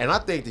 And I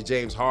think that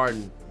James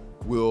Harden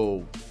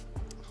will,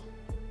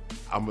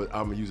 I'm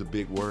gonna use a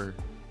big word,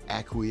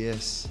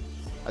 acquiesce.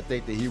 I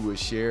think that he would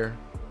share.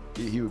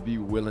 He would be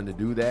willing to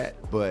do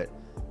that. But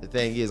the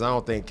thing is, I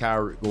don't think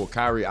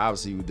Kyrie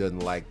obviously doesn't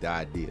like the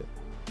idea.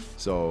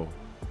 So,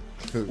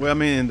 well, I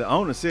mean, the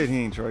owner said he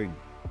ain't trading.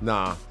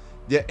 Nah,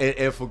 yeah,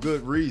 and for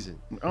good reason.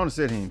 The owner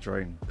said he ain't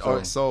trading.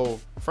 So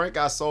Frank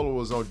Isola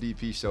was on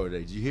DP show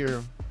today. Did you hear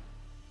him?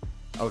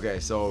 Okay,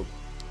 so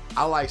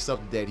I like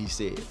something that he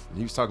said.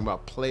 He was talking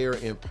about player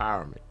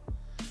empowerment.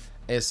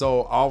 And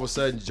so all of a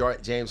sudden,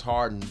 James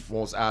Harden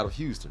wants out of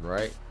Houston,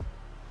 right?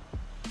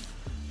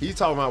 He's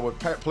talking about with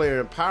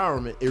player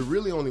empowerment. It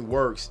really only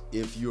works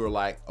if you're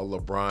like a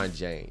LeBron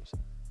James.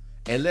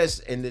 And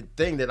the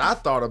thing that I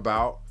thought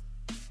about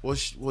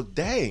was, well,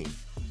 dang,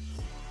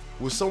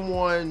 with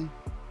someone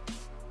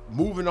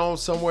moving on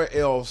somewhere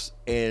else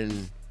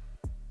and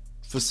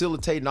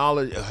facilitating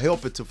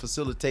helping to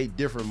facilitate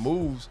different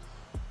moves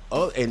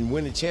and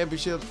winning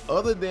championships,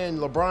 other than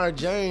LeBron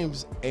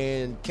James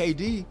and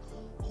KD,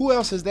 who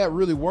else has that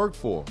really worked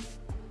for?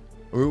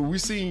 I mean, we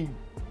seen,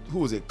 who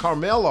was it,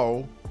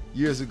 Carmelo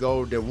years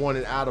ago that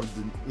wanted out of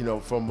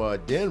from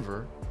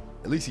Denver.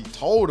 At least he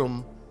told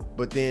him,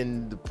 but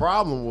then the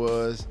problem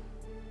was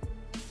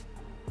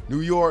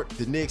New York,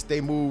 the Knicks,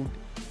 they moved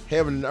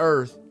heaven and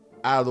earth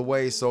out of the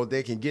way so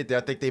they can get there.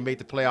 I think they made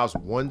the playoffs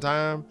one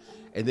time,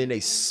 and then they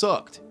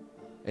sucked,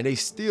 and they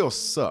still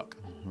suck.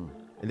 Mm-hmm.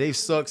 And they've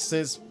sucked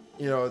since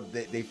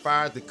they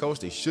fired the coach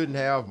they shouldn't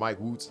have, Mike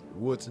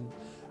Woodson.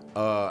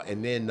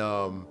 And then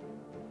and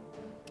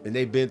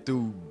they've been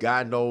through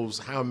God knows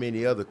how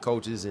many other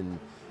coaches and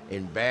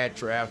bad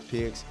draft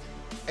picks.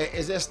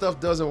 As that stuff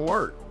doesn't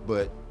work,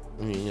 but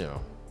I mean,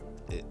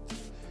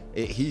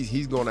 he's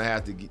just gonna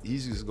have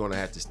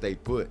to stay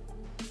put.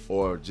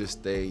 or just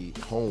stay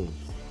home.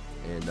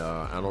 And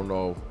I don't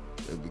know,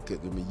 because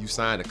you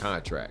signed a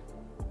contract.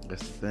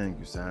 That's the thing.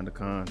 You signed a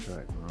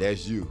contract. Man.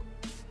 That's you.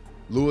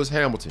 Lewis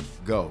Hamilton,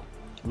 go.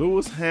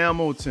 Lewis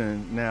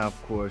Hamilton. Now, of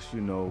course, a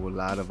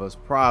lot of us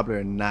probably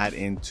are not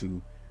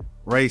into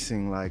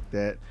racing like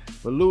that.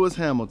 But Lewis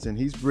Hamilton,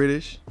 he's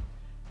British.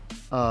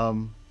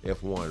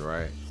 F1,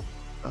 right?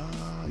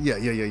 Yeah.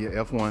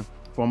 F1,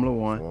 Formula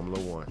One. Formula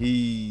One.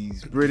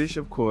 He's British,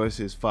 of course.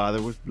 His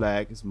father was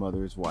black. His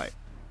mother is white.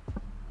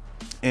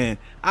 And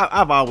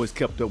I've always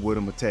kept up with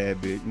him a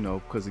tad bit,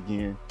 because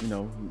again,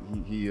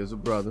 he is a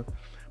brother.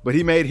 But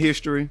he made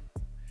history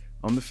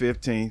on the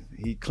 15th.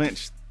 He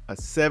clinched a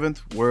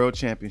 7th world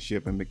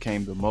championship and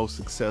became the most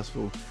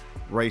successful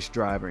race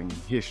driver in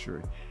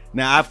history.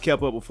 Now, I've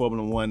kept up with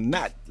Formula One,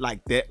 not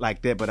like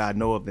that, but I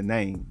know of the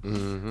name.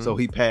 Mm-hmm. So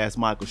he passed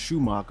Michael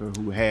Schumacher,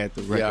 who had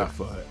the record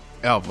forever.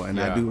 And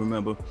I do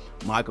remember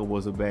Michael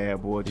was a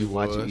bad boy, just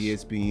watching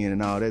ESPN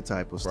and all that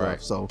type of stuff.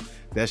 Right. So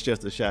that's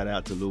just a shout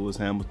out to Lewis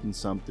Hamilton,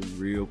 something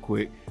real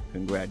quick.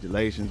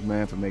 Congratulations,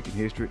 man, for making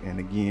history. And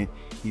again,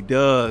 he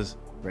does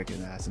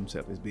recognize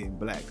himself as being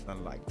black,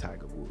 unlike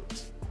Tiger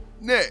Woods.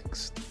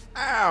 Next.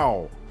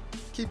 Ow.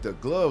 Keep the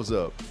gloves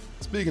up.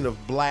 Speaking of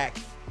black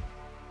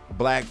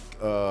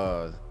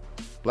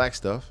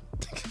stuff.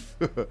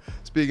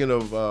 Speaking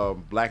of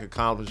black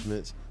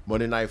accomplishments,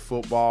 Monday Night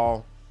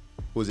Football,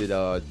 was it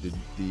the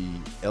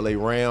LA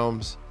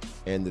Rams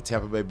and the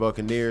Tampa Bay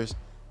Buccaneers?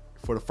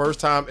 For the first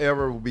time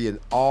ever, will be an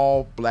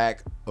all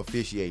black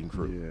officiating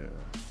crew. Yeah.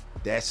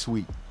 That's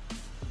sweet.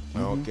 I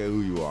don't care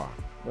who you are.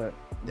 But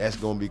that's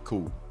gonna be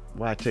cool.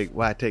 Why take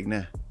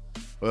now?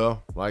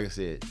 Well, like I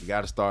said, you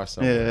got to start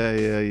somewhere.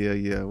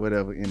 Yeah.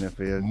 Whatever,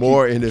 NFL.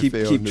 More NFL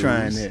news. Keep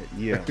trying that.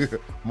 Yeah.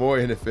 More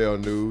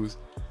NFL news.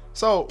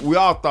 So we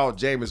all thought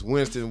Jameis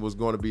Winston was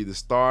going to be the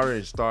starter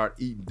and start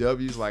eating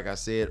W's, like I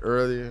said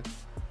earlier.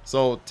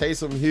 So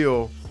Taysom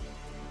Hill,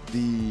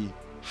 the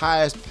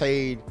highest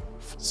paid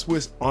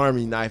Swiss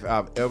Army knife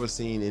I've ever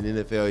seen in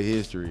NFL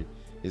history,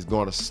 is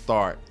going to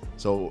start.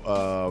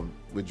 So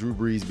with Drew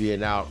Brees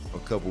being out a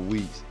couple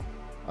weeks,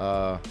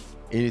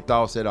 any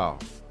thoughts at all?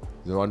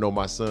 I know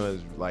my son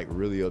is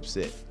really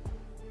upset.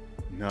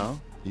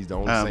 No. He's the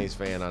only Saints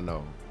fan I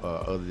know,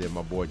 other than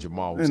my boy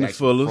Jamal, who's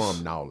actually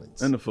from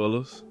Nowlands. And the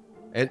Fullers.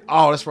 And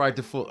that's right,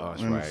 the Fullers. Oh,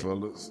 that's and right. The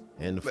Fullers.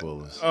 And the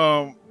Fullers.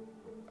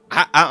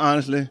 I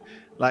honestly,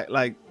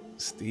 like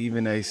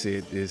Stephen A.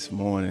 said this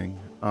morning,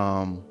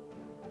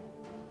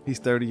 he's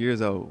 30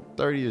 years old.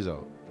 30 years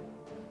old.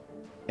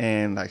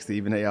 And like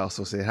Stephen A.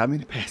 also said, how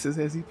many passes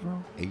has he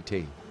thrown?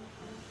 18.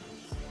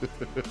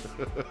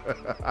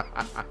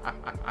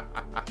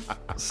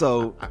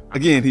 So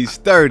again, he's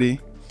 30,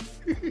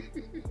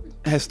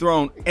 has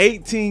thrown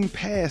 18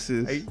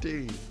 passes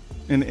 18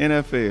 in the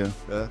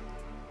NFL,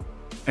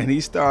 and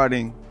he's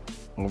starting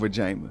over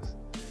Jameis.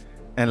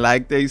 And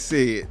like they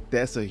said,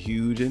 that's a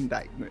huge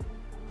indictment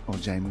on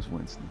Jameis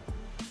Winston.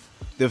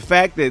 The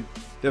fact that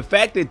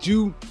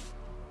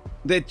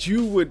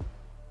you would,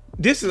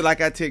 this is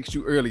like I text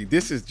you early,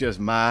 this is just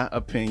my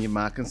opinion,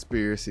 my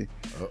conspiracy.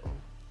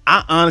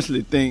 I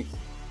honestly think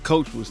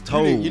Coach was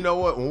told. You know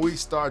what? When we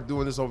start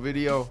doing this on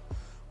video,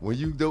 when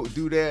you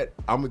do that,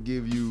 I'm going to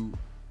give you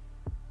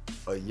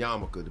a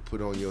yarmulke to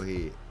put on your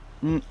head.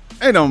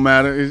 It don't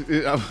matter.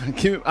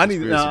 I need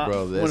to. I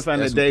want to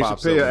find that Dave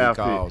Chappelle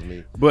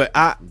outfit. But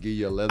I give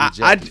you a leather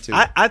jacket too.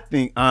 I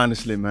think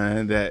honestly,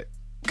 man, that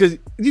because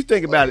you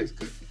think about it,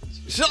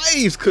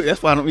 slaves cook.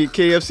 That's why I don't eat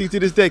KFC to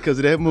this day because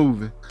of that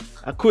movie.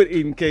 I quit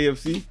eating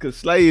KFC because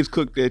slaves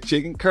cooked that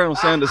chicken. Colonel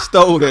Sanders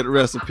stole that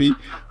recipe.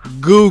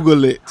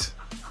 Google it.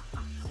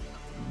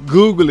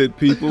 Google it,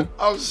 people.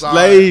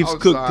 Slaves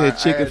cooked that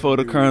chicken for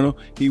the Colonel.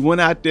 He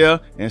went out there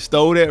and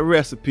stole that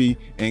recipe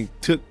and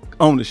took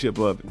ownership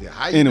of it. Yeah,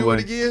 how you do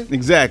it again?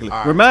 Exactly.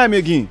 Right. Remind me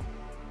again.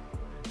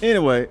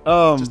 Anyway,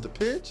 just a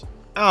pitch?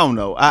 I don't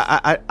know.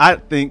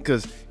 I think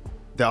because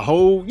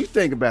you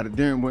think about it,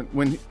 during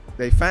when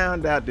they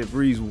found out that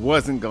Breeze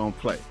wasn't gonna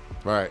play.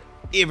 Right.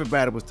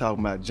 Everybody was talking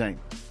about Jameis.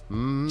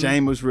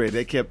 Jameis ready.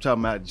 They kept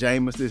talking about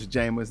Jameis this,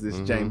 Jameis this,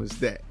 Jameis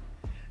that.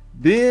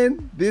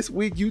 Then this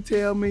week you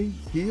tell me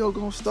Hill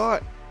gonna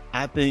start.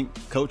 I think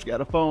Coach got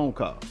a phone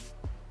call.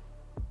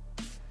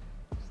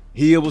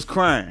 Hill was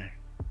crying.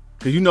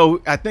 Cause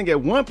I think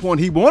at one point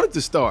he wanted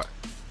to start.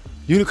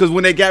 Because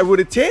when they got rid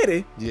of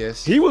Teddy,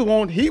 yes, he was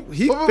on. He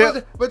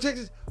felt. But check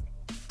this.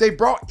 They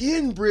brought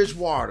in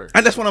Bridgewater.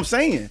 And that's what I'm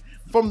saying.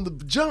 From the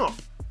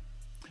jump.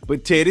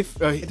 But Teddy,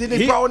 and then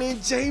they brought in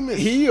Jameis.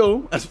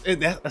 Hill.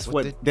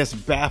 That's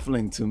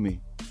baffling to me.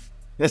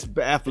 That's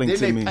baffling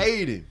to me. Then they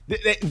paid him.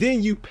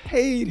 Then you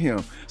paid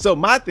him. So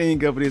my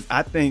thing of it is,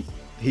 I think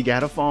he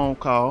got a phone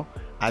call.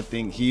 I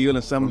think Hill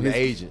and some of his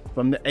agent,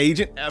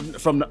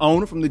 from the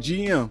owner, from the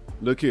GM.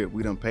 Look here,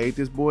 we done paid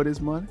this boy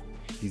this money.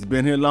 He's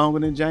been here longer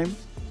than Jameis.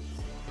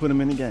 Put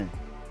him in the game.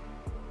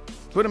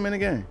 Put him in the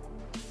game.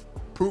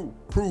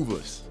 Prove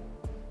us.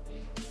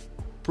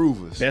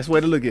 Best way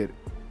to look at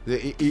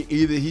it.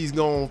 Either he's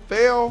gonna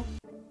fail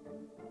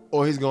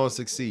or he's gonna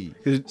succeed.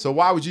 So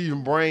why would you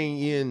even bring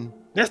in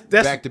That's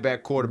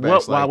back-to-back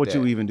quarterbacks. Why would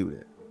you even do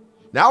that?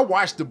 Now, I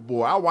watched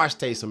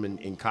Taysom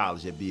in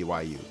college at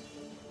BYU.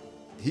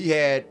 He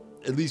had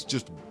at least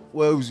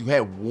he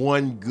had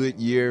one good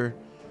year,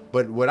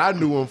 but what I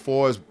knew him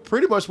for is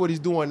pretty much what he's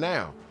doing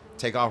now,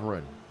 take off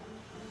running.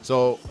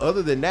 So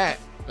other than that,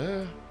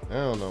 I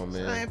don't know,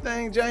 man. Same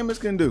thing Jameis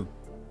can do.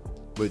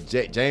 But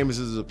Jameis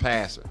is a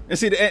passer. And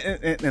see,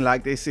 and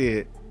like they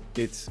said,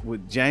 it's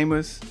with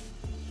Jameis,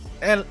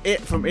 and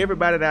from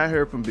everybody that I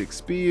heard from Big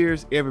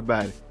Spears,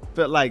 everybody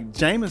felt like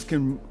Jameis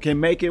can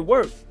make it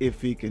work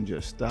if he can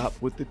just stop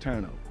with the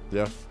turnover.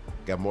 Yeah,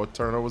 got more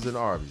turnovers than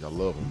Arby's. I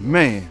love them,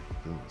 man.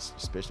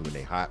 Especially when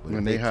they hot.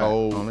 When they hot,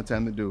 cold, only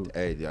time to do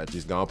it. Hey, I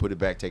just gonna put it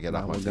back, take it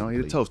off my team. Don't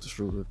eat a toaster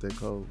strudel if they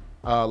cold.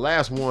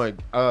 Last one,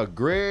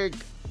 Greg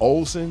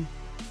Olsen.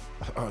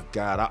 Oh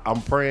God,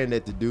 I'm praying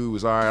that the dude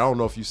was all right. I don't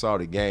know if you saw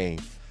the game.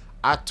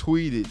 I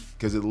tweeted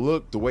because it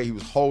looked the way he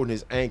was holding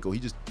his ankle. He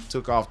just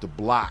took off the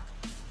block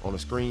on a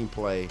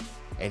screenplay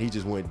and he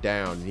just went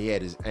down and he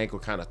had his ankle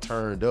kind of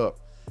turned up.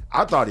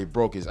 I thought he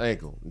broke his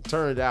ankle. It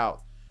turns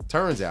out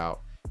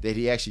that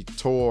he actually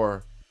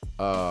tore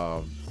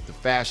the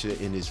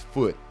fascia in his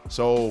foot.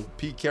 So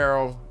Pete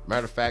Carroll,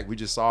 matter of fact, we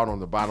just saw it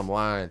on the bottom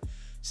line,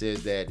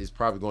 says that it's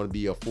probably going to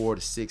be a 4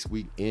 to 6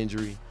 week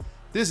injury.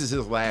 This is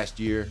his last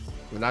year,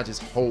 and I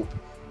just hope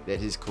that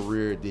his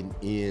career didn't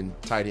end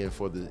tight end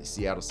for the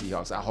Seattle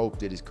Seahawks. I hope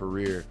that his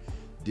career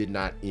did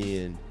not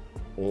end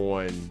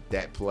on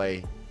that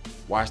play.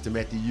 Watched him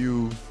at the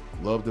U,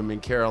 loved him in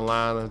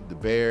Carolina, the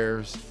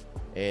Bears,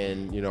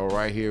 and,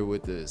 right here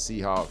with the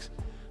Seahawks.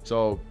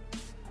 So,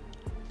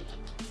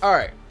 all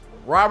right,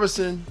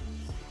 Robinson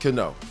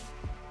Canó.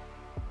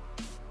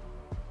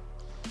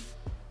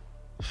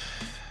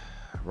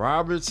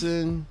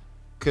 Robinson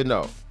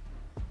Canó.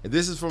 And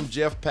this is from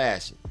Jeff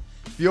Passion.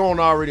 If you don't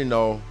already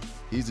know,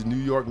 he's the New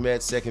York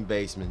Mets second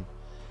baseman,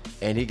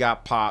 and he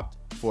got popped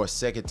for a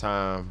second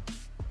time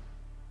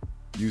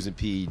using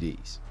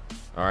PEDs.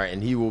 All right,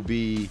 and he will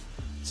be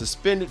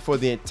suspended for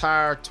the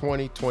entire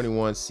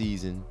 2021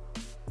 season,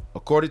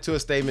 according to a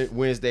statement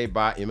Wednesday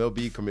by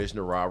MLB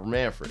Commissioner Rob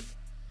Manfred.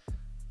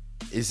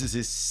 This is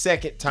his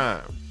second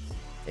time,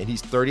 and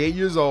he's 38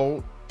 years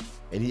old,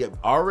 and he had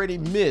already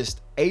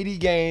missed 80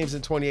 games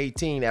in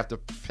 2018 after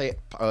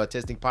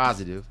testing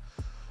positive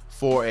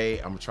for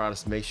I'm trying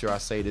to make sure I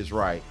say this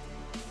right,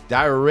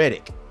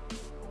 diuretic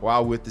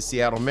while with the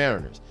Seattle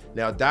Mariners.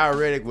 Now,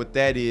 diuretic, what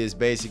that is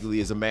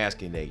basically is a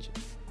masking agent.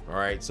 All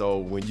right,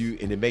 so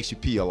and it makes you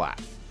pee a lot.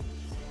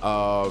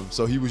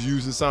 So he was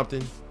using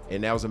something,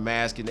 and that was a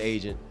masking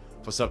agent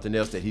for something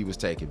else that he was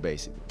taking,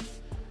 basically.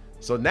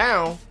 So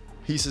now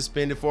he's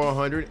suspended for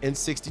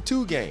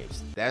 162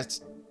 games.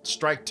 That's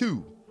strike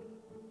 2.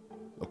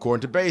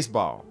 According to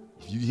baseball,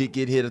 if you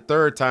get hit a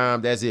third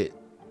time, that's it.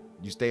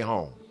 You stay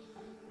home.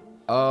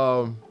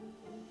 Joe,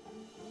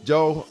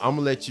 I'm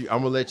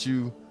gonna let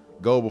you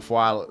go before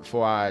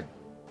I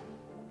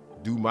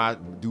do my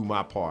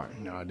part.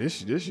 No,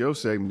 this your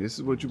segment. This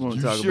is what you want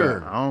to talk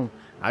about.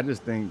 I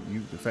just think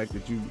the fact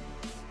that you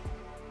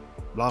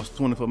lost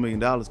 $24 million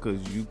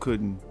because you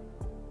couldn't.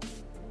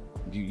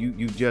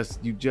 You just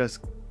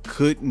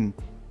couldn't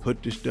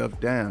put the stuff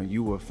down.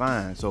 You were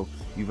fine. So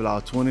you've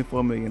lost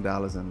 $24 million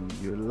and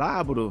you're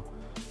liable to,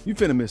 you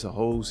finna miss a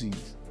whole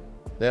season.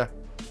 Yeah,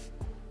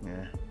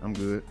 I'm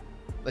good.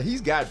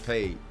 He's got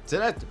paid.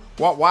 So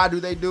why do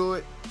they do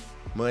it?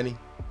 Money.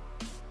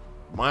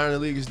 Minor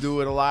leaguers do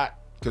it a lot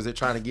because they're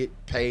trying to get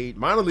paid.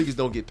 Minor leaguers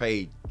don't get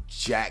paid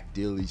jack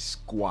dilly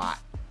squat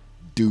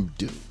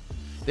doo-doo.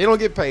 They don't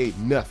get paid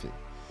nothing.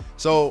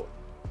 So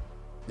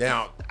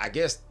now I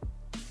guess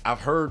I've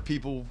heard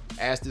people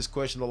ask this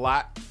question a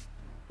lot.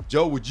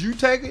 Joe, would you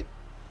take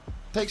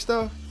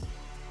stuff?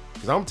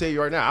 Because I'm going to tell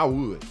you right now, I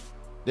would.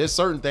 There's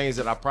certain things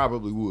that I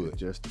probably would. It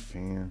just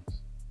depends.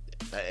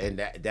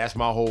 And that's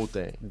my whole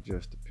thing. It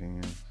just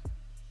depends.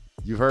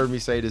 You've heard me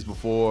say this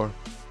before,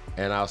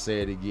 and I'll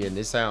say it again.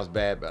 This sounds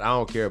bad, but I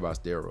don't care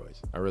about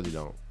steroids. I really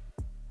don't.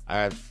 I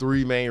have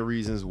 3 main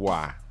reasons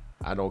why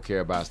I don't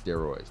care about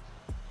steroids.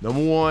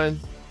 Number 1,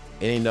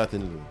 it ain't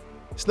nothing new.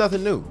 It's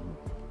nothing new.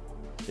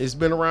 It's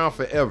been around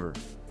forever,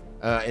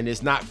 and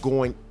it's not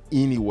going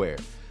anywhere.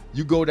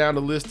 You go down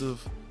the list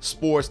of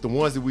sports, the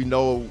ones that we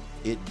know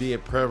it being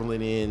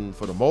prevalent in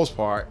for the most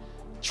part,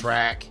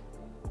 track,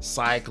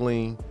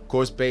 cycling, of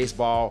course,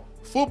 baseball.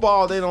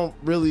 Football, you don't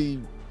really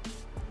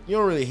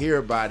hear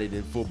about it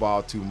in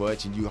football too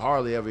much, and you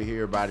hardly ever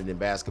hear about it in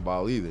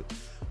basketball either.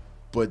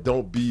 But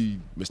don't be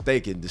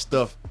mistaken, the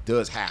stuff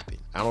does happen.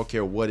 I don't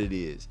care what it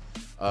is.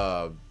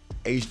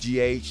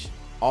 HGH,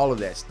 all of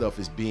that stuff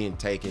is being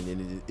taken,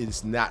 and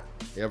it's not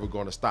ever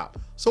going to stop.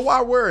 So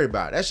why worry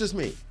about it? That's just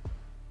me.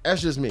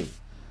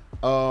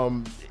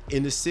 In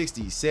the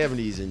 60s,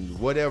 70s, and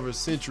whatever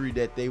century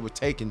that they were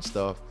taking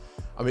stuff,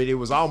 I mean, it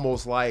was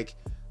almost like,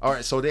 all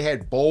right, so they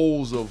had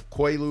bowls of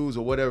Quaaludes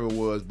or whatever it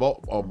was,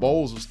 or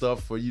bowls of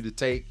stuff for you to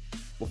take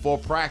before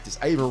practice.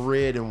 I even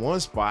read in one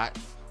spot,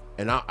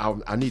 and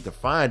I need to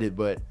find it,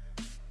 but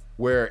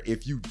where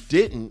if you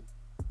didn't,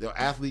 the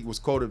athlete was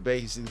quoted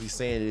basically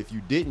saying that if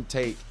you didn't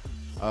take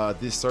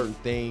this certain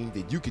thing,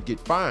 that you could get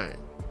fined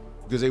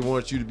because they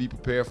want you to be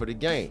prepared for the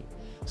game.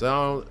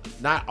 So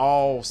not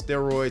all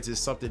steroids is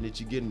something that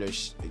you get in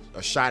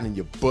a shot in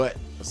your butt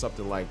or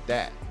something like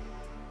that.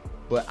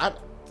 But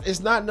it's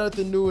not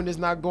nothing new and it's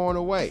not going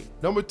away.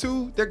 Number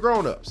two, they're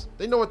grown-ups.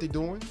 They know what they're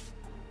doing.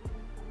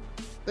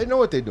 They know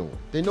what they're doing.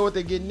 They know what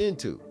they're getting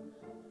into.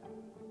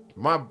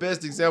 My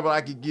best example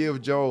I could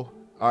give, Joe.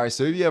 All right,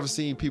 so have you ever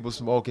seen people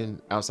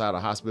smoking outside a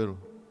hospital?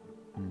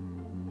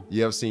 Mm-hmm.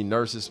 You ever seen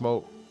nurses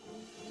smoke?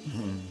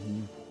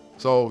 Mm-hmm.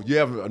 So you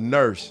have a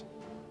nurse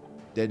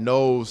that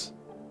knows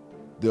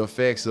the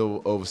effects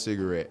of a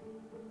cigarette.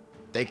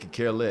 They could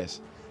care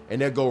less.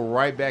 And they'll go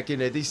right back in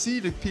there. They see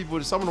the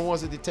people, some of the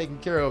ones that they're taking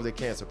care of, they're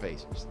cancer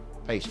patients.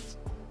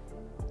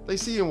 They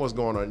see them what's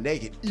going on. They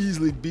could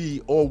easily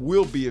be or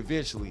will be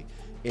eventually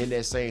in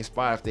that same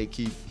spot if they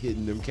keep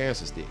hitting them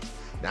cancer sticks.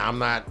 Now, I'm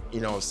not,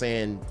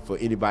 saying for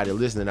anybody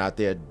listening out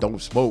there,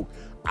 don't smoke.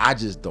 I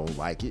just don't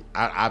like it.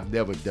 I've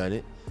never done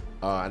it.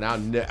 And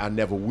I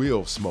never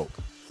will smoke.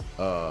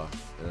 I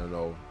don't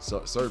know.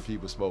 Certain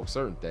people smoke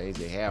certain things.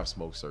 They have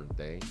smoked certain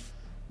things.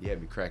 You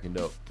had me cracking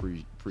up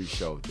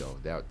pre-show, though.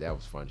 That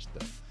was fun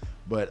stuff.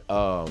 But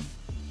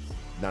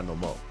not no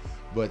more.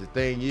 But the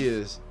thing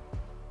is,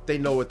 they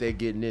know what they're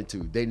getting into.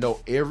 They know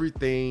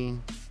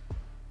everything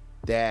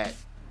that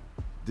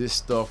this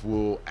stuff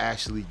will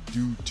actually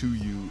do to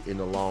you in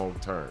the long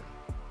term.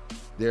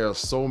 There are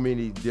so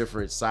many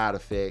different side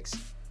effects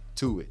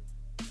to it.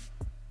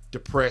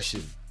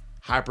 Depression,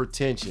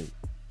 hypertension,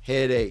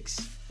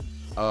 headaches,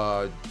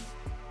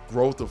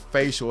 growth of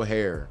facial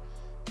hair.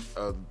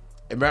 As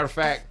a matter of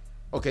fact,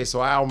 okay, so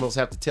I almost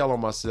have to tell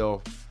on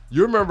myself.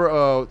 You remember,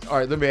 all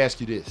right, let me ask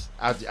you this.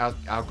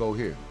 I'll go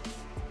here.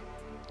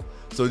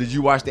 So did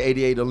you watch the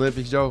 88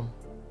 Olympics, Joe?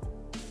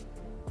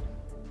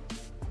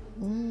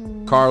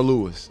 Carl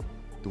Lewis,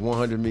 the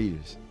 100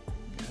 meters.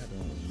 I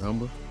don't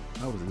remember.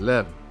 I was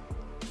 11.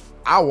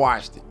 I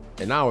watched it,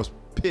 and I was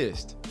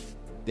pissed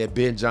that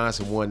Ben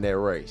Johnson won that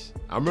race.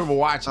 I remember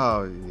watching.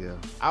 Oh, yeah.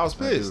 I was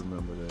pissed. I do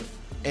remember that.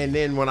 And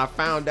then when I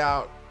found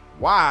out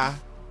why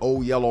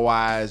Old Yellow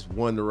Eyes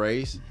won the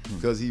race,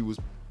 because he was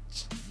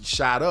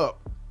shot up,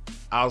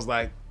 I was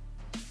like,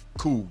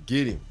 cool,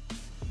 get him.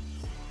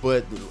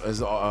 But as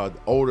the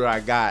older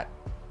I got,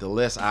 the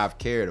less I've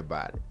cared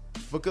about it.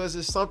 Because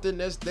it's something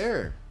that's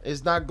there.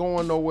 It's not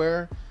going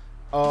nowhere.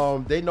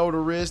 They know the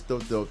risk,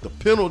 the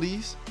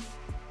penalties.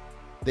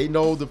 They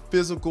know the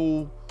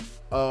physical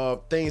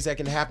things that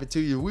can happen to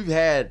you. We've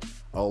had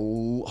a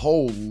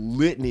whole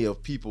litany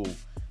of people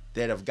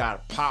that have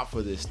got popped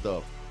for this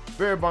stuff.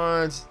 Barry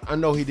Bonds, I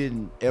know he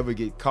didn't ever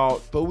get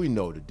caught, but we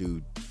know the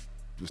dude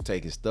was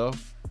taking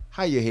stuff.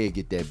 How your head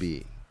get that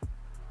big?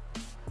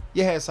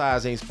 Your head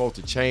size ain't supposed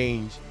to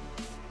change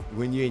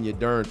when you're in your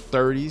darn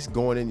 30s,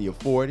 going into your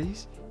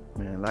 40s.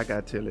 Man, like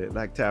I tell it,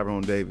 like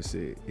Tyrone Davis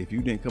said, if you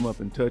didn't come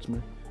up and touch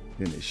me,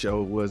 then it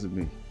sure wasn't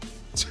me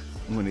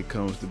when it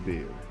comes to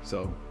beer.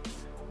 So,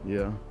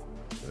 yeah.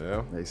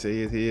 They say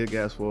his head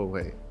got swole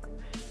away.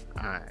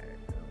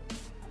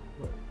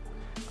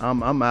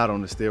 I'm out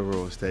on the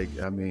steroids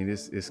take. I mean,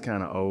 it's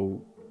kind of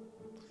old.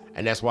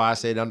 And that's why I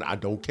said I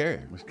don't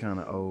care. It's kind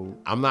of old.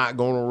 I'm not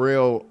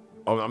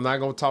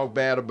gonna talk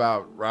bad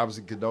about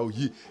Robinson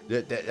Canó.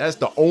 That's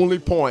the only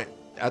point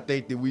I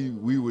think that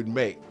we would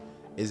make,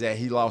 is that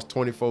he lost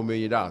 $24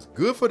 million.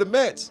 Good for the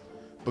Mets,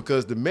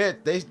 because the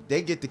Mets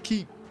they get to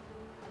keep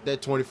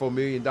that $24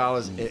 million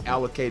and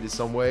allocate it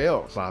somewhere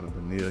else. Bobby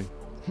Bonilla.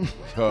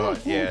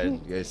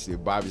 Yes.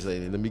 Bobby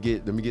said, let me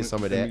get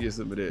some of that. Let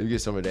me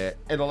get some of that.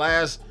 And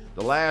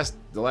the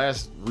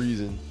last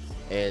reason,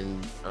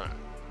 and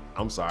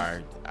I'm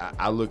sorry,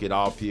 I look at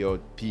all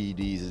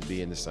PEDs as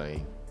being the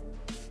same.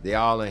 They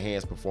all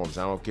enhance performance.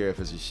 I don't care if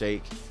it's a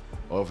shake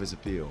or if it's a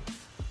pill.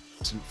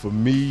 For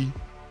me,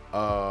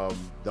 the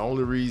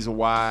only reason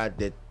why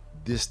that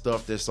this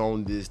stuff that's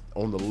on the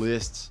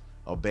lists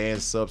of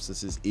banned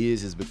substances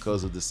is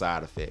because of the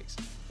side effects,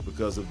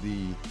 because of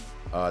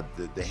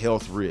the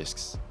health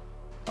risks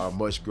are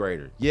much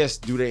greater. Yes,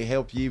 do they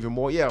help you even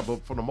more? Yeah,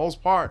 but for the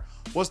most part,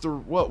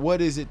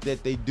 what is it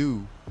that they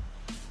do?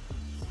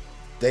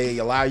 They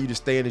allow you to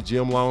stay in the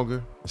gym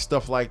longer,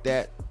 stuff like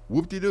that.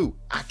 Whoop-de-doo.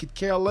 I could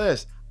care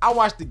less. I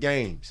watch the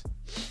games,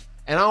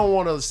 and I don't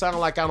want to sound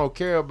like I don't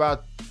care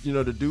about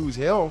the dude's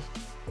health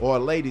or a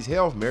lady's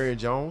health, Marion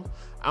Jones.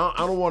 I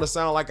don't want to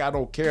sound like I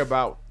don't care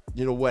about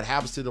what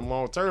happens to them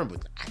long term,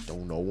 but I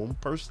don't know them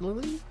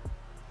personally.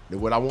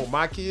 And would I want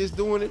my kids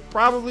doing it?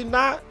 Probably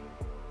not.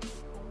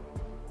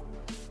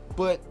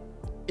 But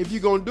if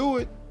you're gonna do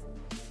it,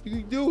 you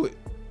can do it.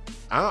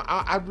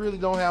 I really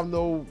don't have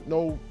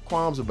no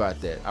qualms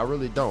about that. I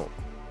really don't,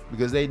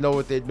 because they know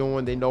what they're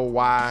doing. They know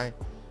why.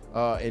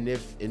 And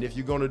if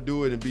you're gonna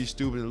do it and be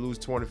stupid and lose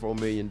 $24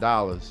 million,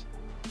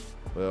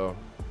 well,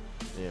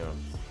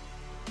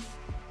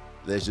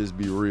 let's just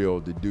be real.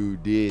 The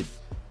dude did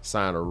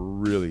sign a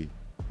really,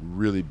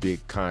 really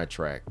big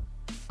contract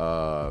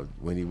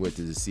when he went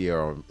to the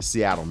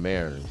Seattle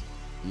Mariners.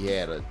 He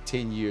had a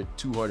 10-year,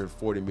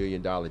 $240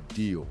 million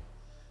deal.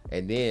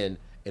 And then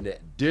an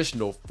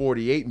additional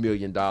 $48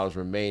 million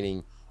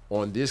remaining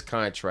on this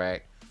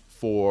contract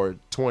for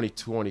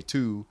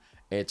 2022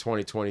 and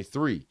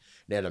 2023.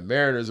 Now the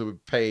Mariners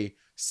would pay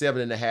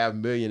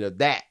 $7.5 million of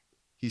that.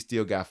 He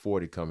still got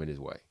 40 coming his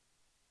way.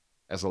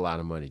 That's a lot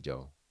of money,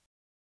 Joe.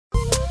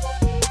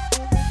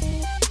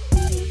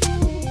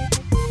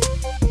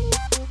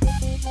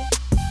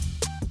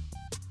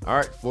 All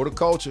right, for the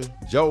culture,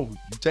 Joe,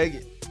 you take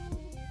it.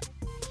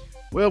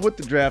 Well, with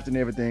the draft and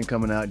everything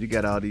coming out, you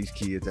got all these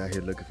kids out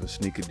here looking for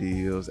sneaker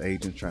deals,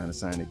 agents trying to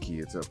sign their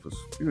kids up for,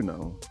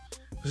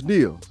 for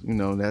deals.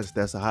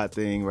 That's a hot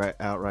thing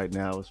right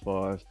now as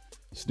far as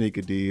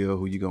sneaker deal,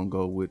 who you gonna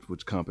go with,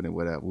 which company,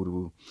 whatever.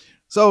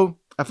 So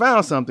I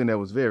found something that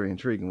was very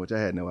intriguing, which I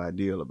had no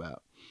idea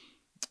about.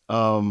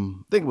 I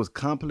think it was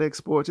Complex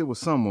Sports. It was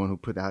someone who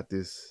put out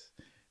this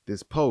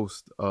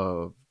post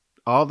of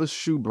all the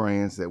shoe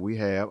brands that we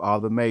have,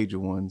 all the major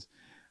ones,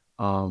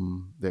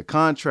 their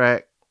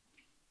contract,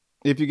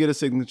 if you get a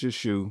signature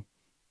shoe,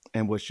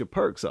 and what your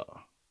perks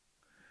are.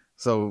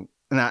 So,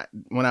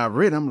 when I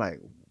read, I'm like,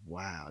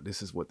 wow,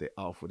 this is what they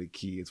offer the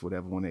kids,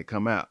 whatever, when they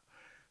come out.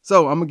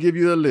 So I'm gonna give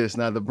you a list.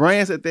 Now, the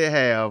brands that they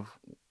have: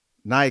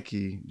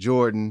 Nike,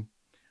 Jordan,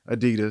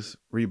 Adidas,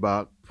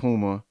 Reebok,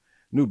 Puma,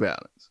 New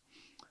Balance.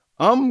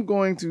 I'm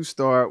going to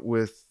start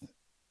with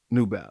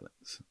New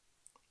Balance.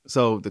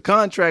 So the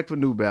contract for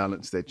New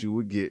Balance that you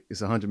would get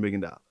is $100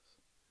 million.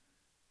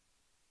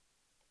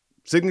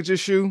 Signature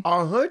shoe,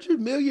 $100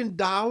 million.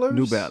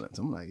 New Balance.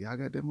 I'm like, y'all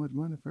got that much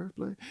money first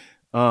place?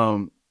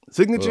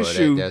 Signature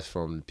shoe. That's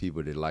from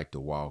people that like to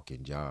walk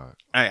and jog.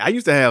 Hey, I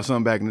used to have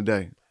some back in the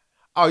day.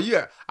 Oh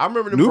yeah, I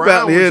remember the New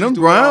brown Balance. Yeah, them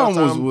brown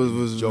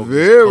was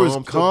very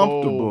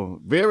comfortable.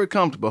 Very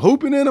comfortable.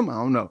 Hooping in them, I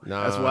don't know.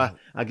 Nah, that's why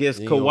I guess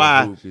you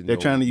Kawhi. They're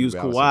trying to use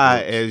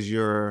Kawhi as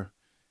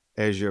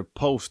your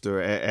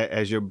poster,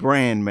 as your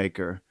brand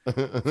maker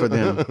for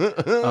them.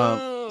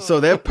 So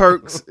their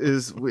perks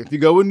is, if you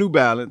go with New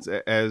Balance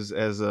as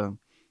a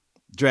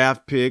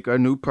draft pick or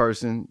new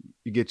person,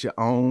 you get your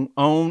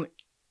own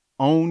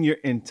your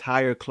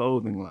entire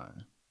clothing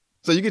line.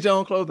 So you get your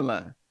own clothing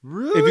line.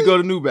 Really? If you go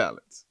to New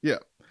Balance. Yeah.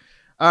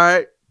 All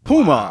right.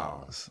 Pumas.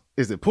 Wow.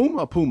 Is it Puma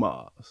or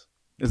Pumas?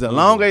 Is it a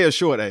long A or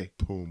short A?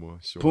 Puma.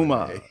 Short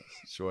Pumas. A.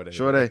 Short A.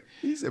 Short A.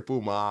 He said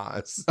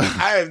Pumas.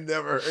 I have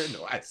never heard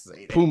nobody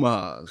say that.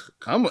 Pumas.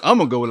 I'm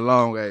gonna go with a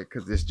long A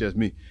because it's just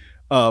me.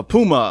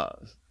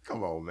 Pumas.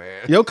 Come on,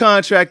 man. Your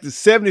contract is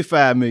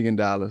 $75 million.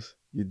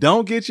 You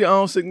don't get your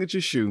own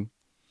signature shoe.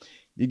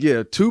 You get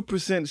a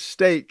 2%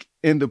 stake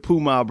in the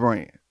Puma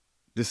brand.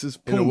 This is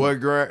Puma.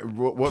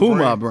 What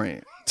Puma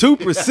brand.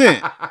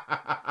 2%.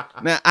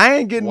 Now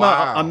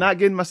I'm not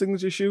getting my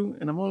signature shoe,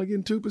 and I'm only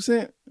getting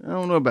 2%. I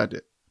don't know about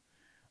that.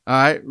 All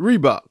right,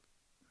 Reebok.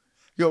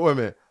 Yo, wait a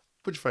minute.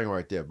 Put your finger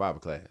right there, Bible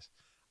class.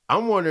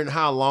 I'm wondering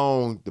how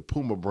long the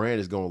Puma brand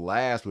is gonna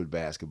last with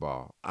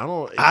basketball. I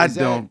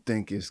don't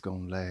think it's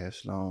gonna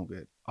last long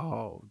at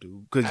all,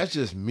 dude. Because that's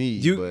just me.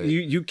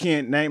 You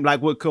can't name,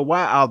 like with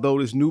Kawhi, although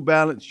it's New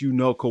Balance, you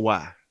know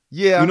Kawhi.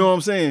 Yeah. You know what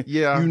I'm saying?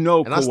 Yeah. You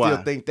know and Kawhi. I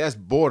still think that's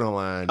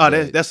borderline. Oh,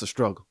 that's a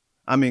struggle.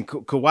 I mean,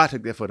 Kawhi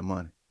took that for the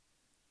money.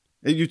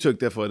 You took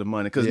that for the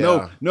money because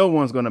no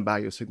one's going to buy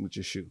your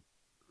signature shoe.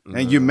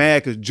 And you're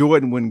mad because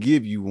Jordan wouldn't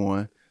give you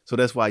one, so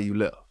that's why you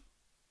left.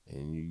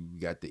 And you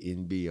got the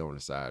NB on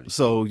the side.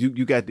 So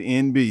you got the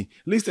NB.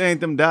 At least there ain't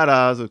them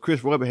Dadas or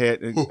Chris Webber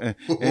had.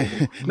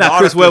 Not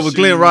Chris Webber,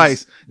 Glenn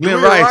Rice.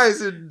 Glenn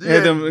Rice and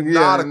them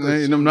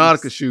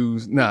Nautica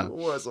shoes. Nah.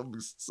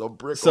 Some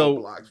brick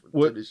blocks.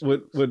 With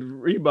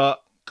Reebok,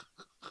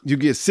 you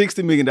get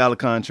 $60 million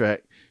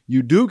contract.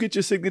 You do get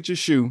your signature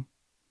shoe.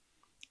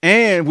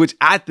 And which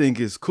I think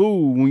is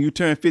cool, when you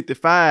turn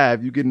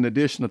 55, you get an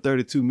additional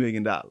 $32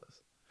 million.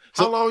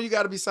 So, how long you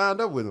got to be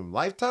signed up with them?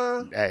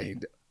 Lifetime? Hey,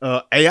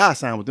 AI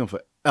signed with them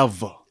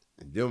forever.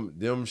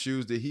 Them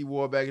shoes that he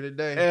wore back in the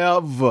day?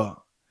 Ever.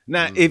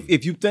 Now,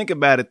 if you think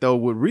about it, though,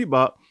 with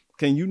Reebok,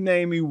 can you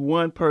name me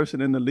one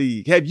person in the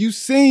league? Have you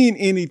seen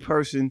any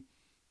person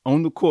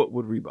on the court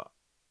with Reebok?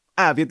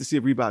 I have yet to see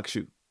a Reebok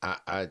shoe.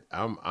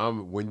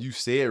 I'm when you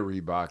said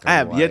Reebok, I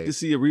have yet to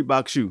see a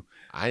Reebok shoe.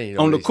 I didn't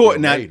know on the court.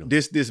 Now,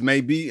 this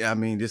may be, I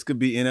mean, this could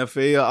be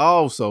NFL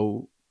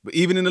also, but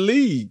even in the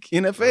league,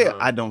 NFL,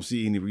 I don't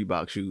see any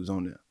Reebok shoes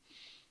on there.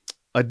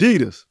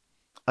 Adidas,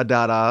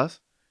 Adidas,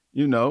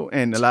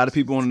 and a lot of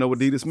people want to know what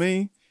Adidas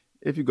mean.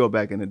 If you go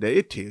back in the day,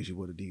 it tells you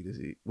what Adidas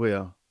is.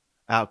 Well,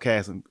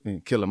 Outkast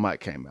and Killer Mike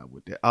came out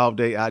with that. All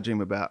day I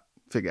dream about,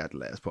 figure out the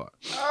last part.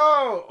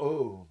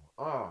 Oh.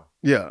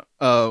 Yeah.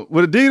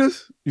 With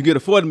Adidas, you get a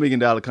 $40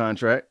 million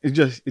contract. It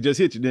just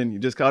hit you, didn't you?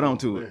 Just caught on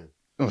to it.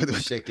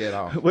 Shake that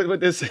off. What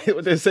they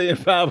say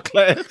in Bible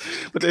class,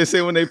 what they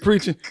say when they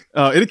preaching,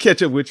 it'll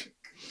catch up with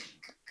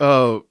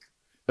you.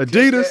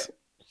 Adidas,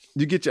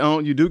 you get your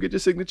own, you do get your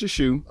signature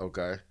shoe.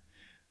 Okay.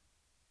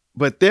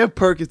 But their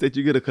perk is that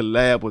you get a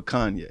collab with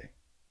Kanye.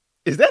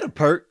 Is that a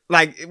perk?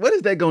 Like, what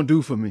is that gonna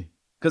do for me?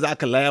 Because I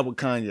collab with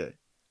Kanye.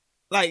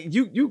 Like,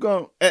 you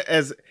gonna,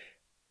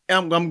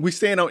 we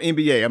staying on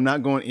NBA. I'm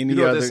not going any other. You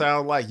know what that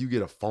sounds like? You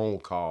get a phone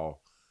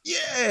call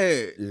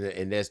Yeah.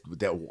 And that's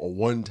that a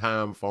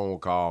one-time phone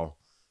call.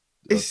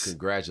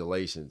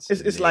 Congratulations.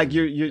 It's like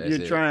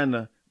you're trying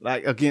to,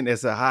 like, again,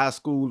 as a high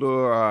schooler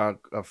or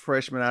a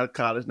freshman out of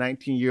college,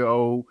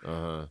 19-year-old.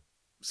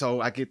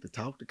 So I get to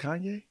talk to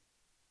Kanye.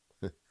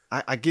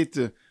 I get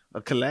to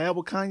collab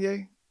with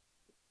Kanye.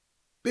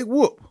 Big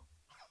whoop.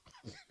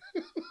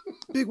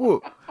 Big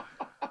whoop.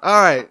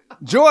 All right.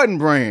 Jordan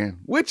Brand,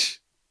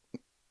 which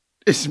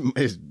is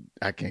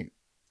I can't.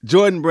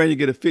 Jordan Brand, you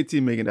get a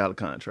 $15 million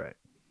contract.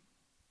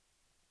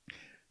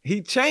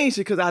 He changed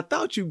it because I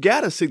thought you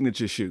got a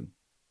signature shoe.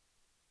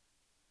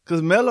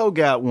 Because Melo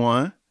got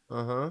one.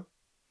 No,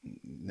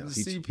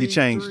 he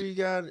changed it.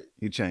 Got it.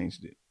 He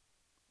changed it.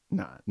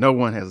 Nah, no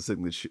one has a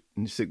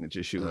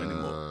signature shoe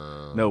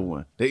anymore. No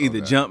one. They're either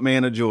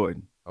Jumpman or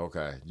Jordan.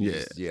 Okay.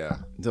 Yeah.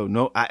 So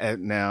no,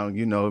 now,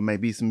 it may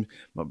be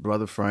my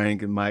brother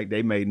Frank and Mike,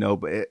 they may know,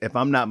 but if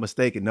I'm not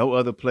mistaken, no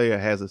other player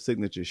has a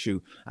signature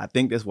shoe. I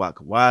think that's why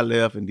Kawhi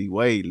left and D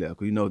Wade left.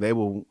 They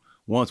were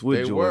once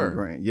with Jordan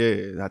Brand.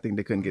 Yeah, I think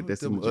they couldn't get that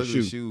signature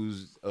shoe.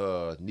 Shoes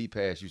knee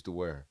pads used to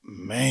wear.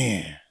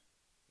 Man,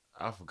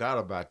 I forgot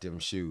about them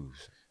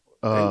shoes.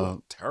 They were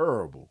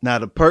terrible. Now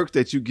the perks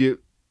that you get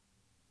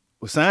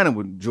with signing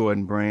with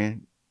Jordan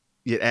Brand,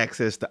 get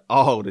access to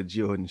all the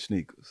Jordan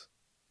sneakers.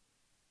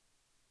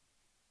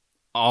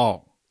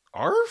 All.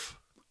 Arf?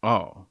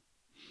 All.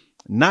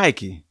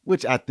 Nike,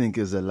 which I think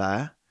is a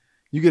lie.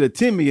 You get a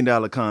 $10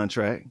 million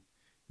contract.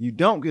 You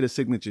don't get a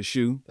signature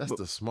shoe. That's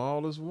the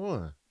smallest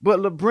one. But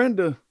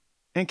LeBrenda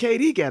and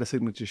KD got a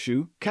signature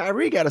shoe.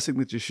 Kyrie got a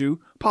signature shoe.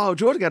 Paul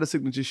George got a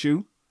signature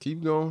shoe.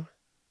 Keep going.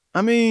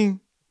 I mean,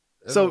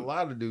 there's a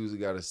lot of dudes that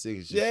got a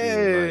signature shoe.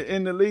 Yeah,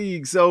 in the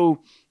league.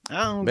 So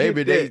I don't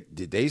Maybe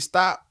did they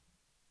stop?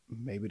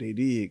 Maybe they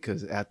did,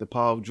 because after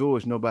Paul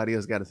George, nobody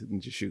else got a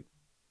signature shoe.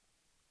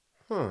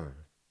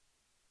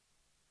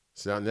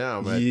 So now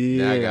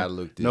I gotta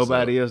look this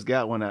Nobody up. else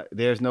got one.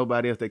 There's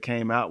nobody else that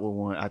came out with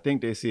one. I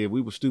think they said we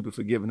were stupid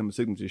for giving him a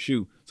signature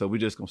shoe, so we're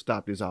just gonna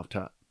stop this off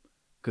top,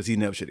 because he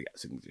never should have got a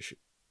signature shoe.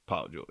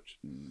 Paul George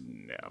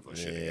never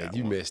should have got one.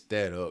 You messed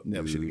that up.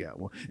 Never should have got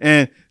one.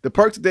 And the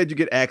perks that you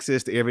get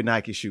access to every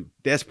Nike shoe.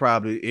 That's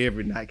probably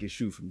every Nike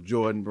shoe from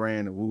Jordan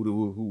Brand or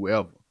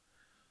whoever.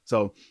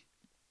 So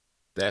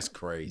that's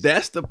crazy.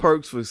 That's the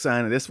perks for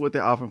signing. That's what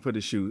they're offering for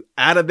the shoe.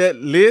 Out of that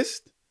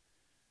list,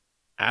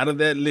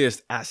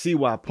 I see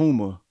why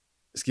Puma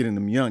is getting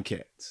them young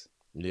cats.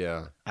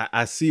 Yeah.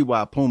 I see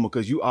why Puma,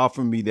 because you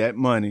offering me that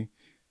money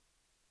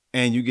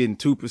and you getting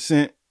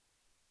 2%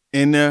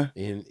 in there.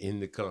 In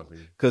the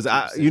company. Because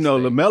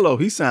LaMelo,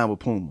 he signed with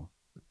Puma.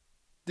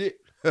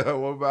 What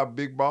about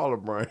Big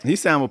Baller Brian? He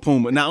signed with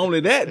Puma. Not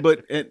only that,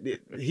 but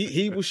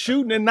he was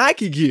shooting in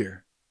Nike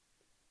gear.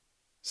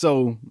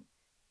 So,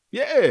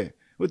 yeah.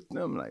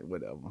 I'm like,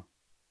 whatever.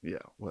 Yeah,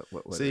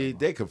 whatever. See,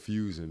 they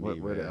confusing me,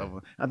 whatever.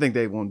 Man. I think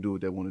they won't do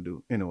what they want to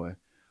do. Anyway.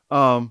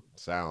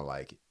 Sound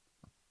like it.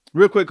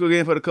 Real quick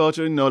again for the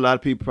culture. A lot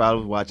of people probably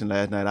was watching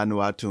last night. I know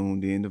I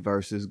tuned in the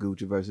versus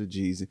Gucci versus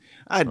Jeezy.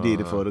 I did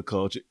it for the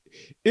culture.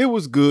 It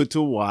was good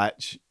to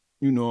watch.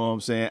 You know what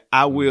I'm saying?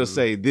 I will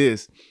say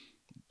this,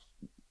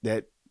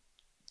 that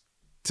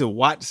to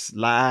watch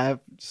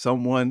live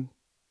someone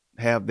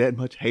have that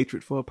much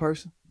hatred for a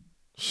person,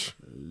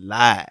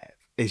 live.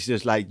 It's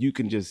just like you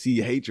can just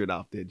see hatred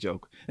off that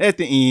joke. At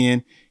the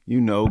end,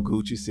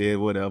 Gucci said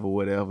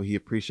whatever. He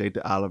appreciated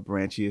the olive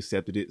branch. He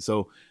accepted it.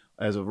 So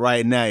as of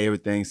right now,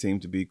 everything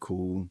seems to be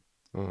cool.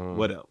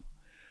 Whatever.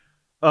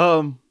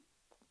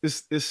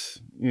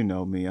 It's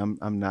me.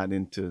 I'm not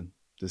into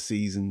the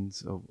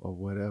seasons or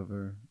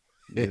whatever.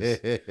 This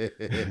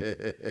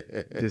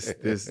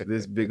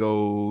big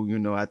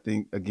old, I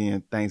think,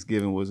 again,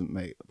 Thanksgiving wasn't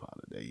made a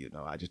holiday.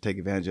 I just take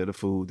advantage of the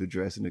food, the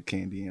dress, and the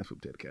candy and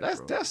sweet potato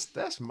casserole.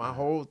 That's my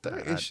whole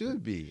thing. It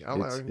should be.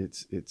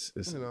 It's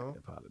a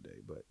holiday,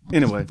 but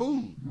anyway,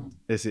 food.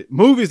 That's it.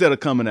 Movies that are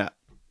coming out.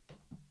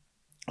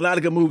 A lot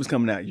of good movies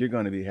coming out. You're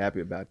going to be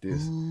happy about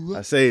this.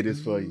 I say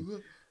this for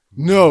you.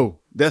 No,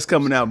 that's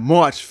coming out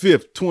March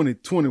 5th,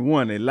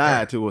 2021. They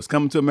lied to us.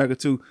 Coming to America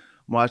 2,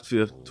 March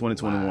 5th,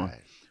 2021.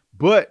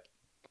 But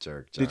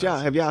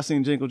have y'all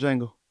seen Jingle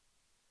Jangle?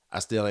 I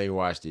still ain't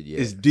watched it yet.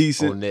 It's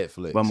decent on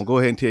Netflix. But I'm gonna go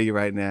ahead and tell you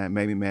right now, it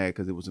made me mad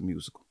because it was a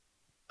musical.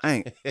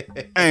 I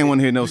ain't want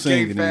to hear no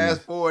singing. You can't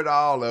fast forward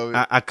all of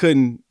it. I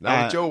couldn't.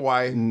 Not with your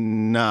wife.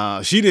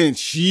 Nah, she didn't.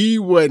 She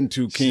wasn't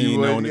too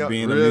keen on it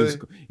being a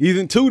musical.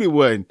 Even Tootie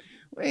wasn't.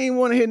 We ain't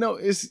want to hear no.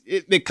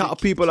 They caught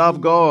people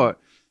off guard.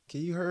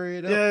 Can you hurry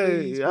it up? Yeah,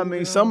 please? I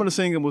mean, some of the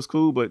singing was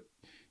cool, but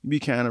you be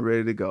kind of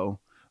ready to go.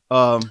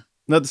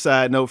 Another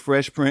side note: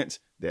 Fresh Prince.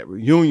 That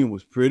reunion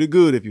was pretty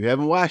good. If you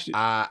haven't watched it,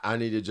 I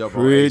need to jump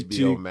on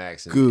HBO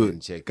Max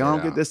and check that out.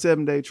 Go get that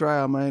 7-day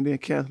trial, man. Then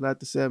cancel out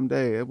the 7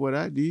 days. That's what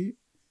I did.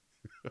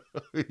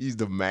 He's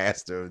the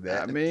master of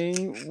that. I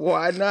mean,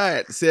 why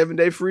not?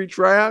 7-day free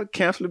trial.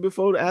 Cancel it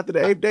after the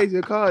 8th day.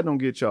 Your card don't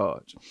get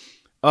charged.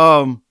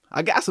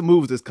 I got some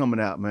movies that's coming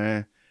out,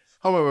 man.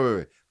 Hold on,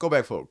 wait. Go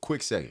back for a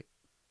quick second.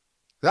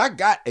 I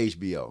got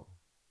HBO.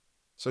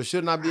 So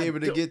shouldn't I be able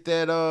to get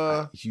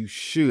that? You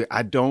should.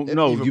 I don't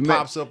know. Even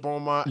pops up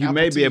on my You Apple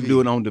may be able to TV. do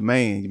it on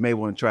demand. You may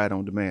want to try it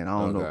on demand. I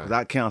don't know. Okay. Because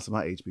I cancel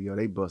my HBO.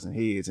 They busting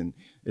heads and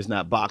it's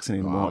not boxing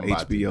anymore on I'm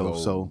about to HBO. go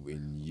So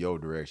in your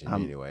direction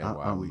anyway.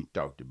 Why we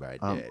talked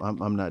about that.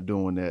 I'm not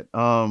doing that.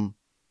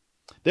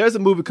 There's a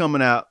movie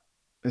coming out,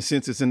 and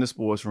since it's in the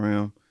sports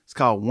realm, it's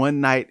called One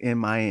Night in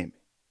Miami.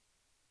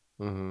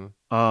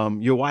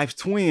 Mm-hmm. Your wife's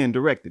twin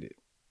directed it.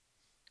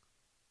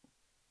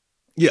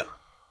 Yeah.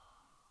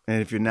 And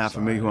if you're not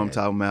familiar who I'm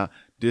talking about,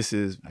 this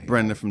is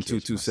Brenda from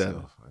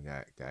 227.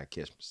 I gotta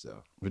catch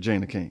myself.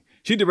 Regina King.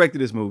 She directed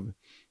this movie.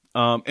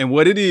 And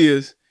what it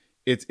is,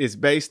 it's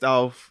based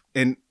off,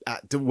 and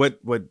what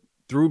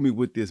threw me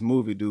with this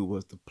movie, dude,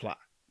 was the plot.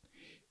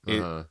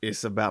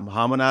 It's about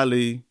Muhammad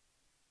Ali,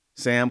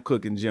 Sam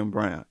Cooke, and Jim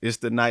Brown. It's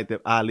the night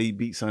that Ali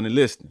beat Sonny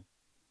Liston.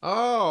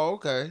 Oh,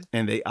 okay.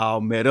 And they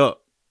all met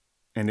up.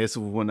 And this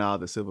was when all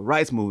the civil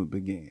rights movement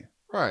began.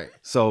 Right.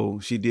 So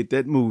she did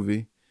that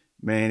movie.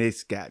 Man,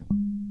 it's got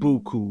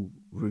buku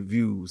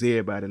reviews.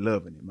 Everybody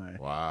loving it, man.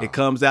 Wow. It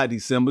comes out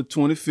December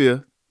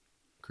 25th.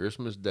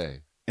 Christmas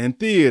Day. In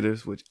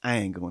theaters, which I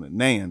ain't going to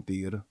Nan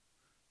theater.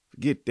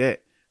 Forget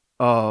that.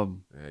 I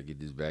get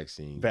this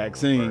vaccine.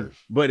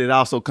 But it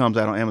also comes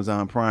out on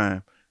Amazon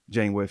Prime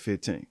January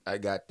 15th. I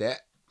got that.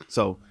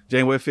 So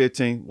January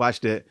 15th, watch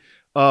that.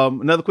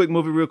 Another quick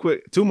movie real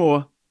quick. Two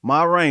more.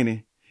 Ma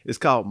Rainey. It's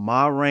called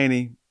Ma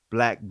Rainey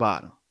Black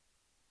Bottom.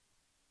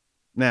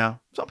 Now,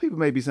 some people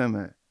may be saying,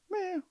 man,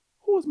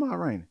 who is Ma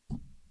Rainey?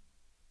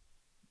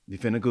 You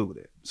finna Google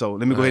that. So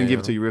let me go ahead and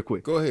give it to you real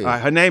quick. Go ahead. All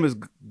right, her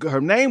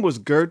name was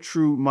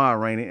Gertrude Ma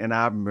Rainey, and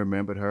I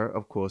remembered her,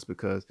 of course,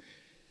 because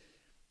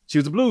she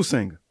was a blues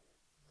singer.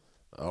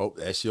 Oh,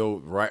 that's your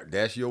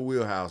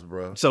wheelhouse,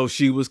 bro. So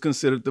she was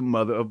considered the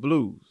mother of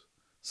blues.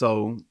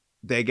 So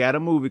they got a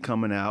movie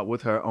coming out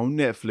with her on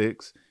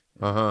Netflix.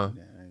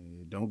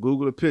 Don't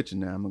Google a picture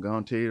now. I'm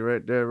gonna tell you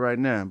right there, right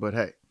now. But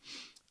hey,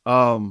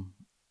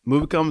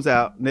 movie comes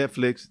out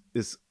Netflix.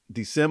 It's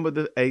December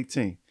the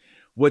 18th.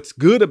 What's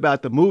good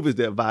about the movie is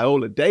that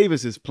Viola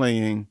Davis is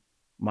playing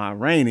Ma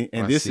Rainey,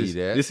 and this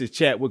is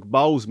Chadwick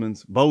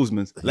Boseman's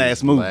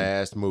last movie.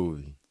 Last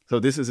movie. So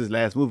this is his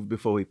last movie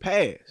before he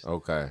passed.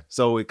 Okay.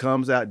 So it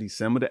comes out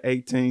December the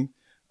 18th.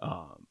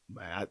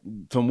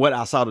 From what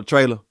I saw the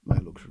trailer, man,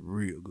 it looks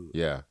real good.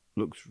 Yeah.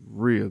 Looks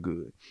real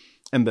good.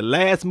 And the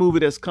last movie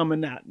that's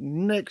coming out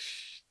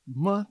next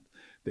month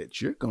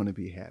that you're going to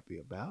be happy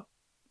about,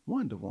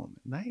 Wonder Woman,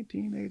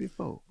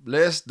 1984.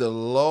 Bless the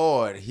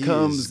Lord. He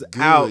comes is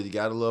good. Out. You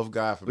got to love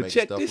God for But making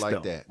check stuff this, like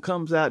though. that.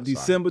 Comes out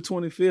December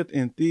 25th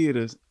in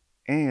theaters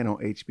and on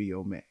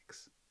HBO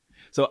Max.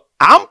 So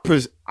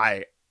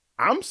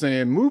I'm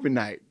saying movie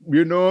night.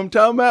 You know what I'm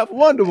talking about for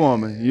Wonder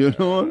Woman. You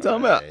know what I'm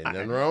talking about. Ain't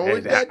nothing wrong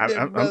with that.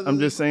 I'm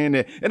just saying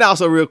that. And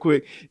also real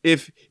quick,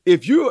 if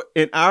you're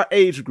in our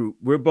age group,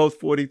 we're both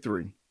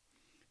 43.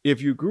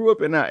 If you grew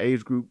up in our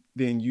age group,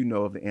 then you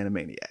know of the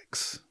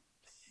Animaniacs.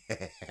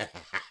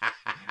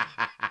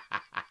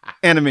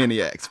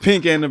 Animaniacs.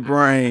 Pink and the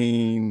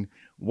Brain,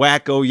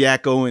 Wacko,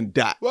 Yakko, and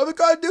Dot. What we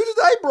gonna do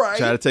today, Brian?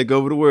 Try to take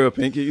over the world,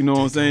 Pinky. You know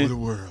what I'm saying? Take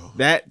over the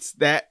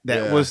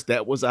world.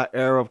 That was our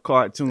era of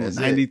cartoons.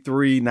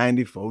 93,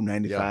 94,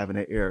 95 in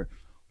that era.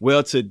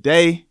 Well,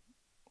 today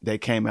they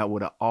came out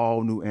with an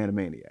all new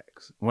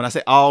Animaniacs. When I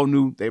say all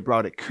new, they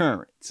brought it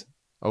current.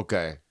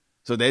 Okay.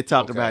 So they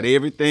talked about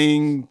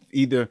everything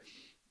either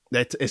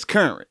that is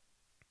current.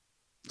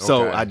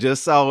 So I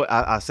just saw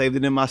I saved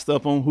it in my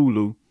stuff on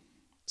Hulu.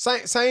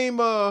 Same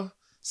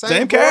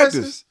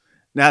characters.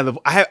 Now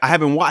I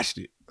haven't watched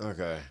it.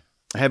 Okay.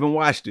 I haven't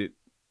watched it,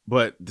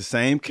 but the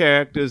same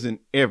characters and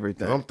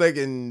everything. I'm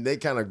thinking they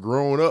kind of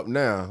grown up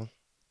now.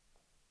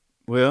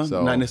 Well,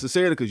 not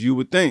necessarily, because you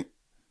would think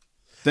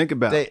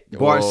about it.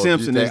 Bart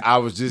Simpson. I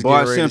was just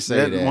Bart getting ready Simpson.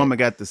 to say that woman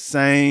got the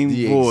same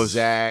voice,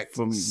 exact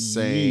from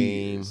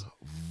same years. voice.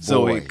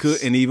 So it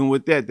could, and even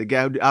with that, the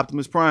guy who did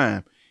Optimus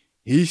Prime,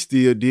 he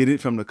still did it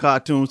from the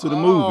cartoons to the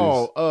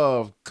movies.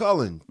 Oh,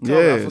 Cullen.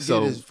 Yeah, I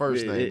forget his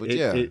first name, but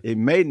it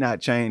may not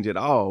change at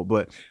all.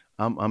 But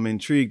I'm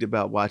intrigued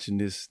about watching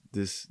this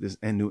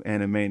new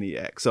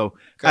Animaniac. So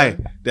hey,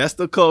 that's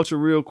the culture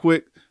real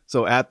quick.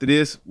 So after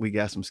this, we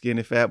got some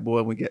Skinny Fat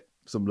Boy. We get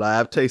some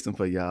live tasting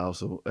for y'all.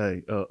 So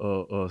hey,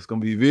 it's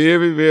gonna be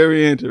very,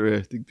 very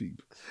interesting,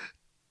 people.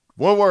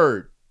 One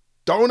word: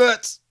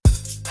 donuts.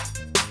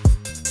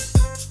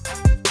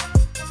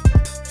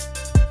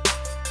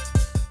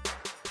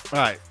 All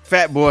right,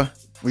 Fat Boy,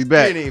 we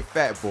back. Skinny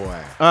Fat Boy.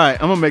 All right,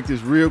 I'm gonna make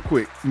this real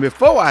quick.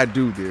 Before I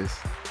do this,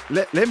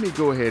 let me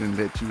go ahead and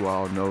let you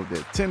all know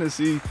that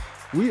Tennessee,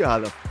 we are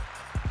the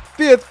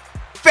 5th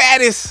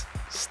fattest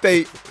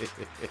state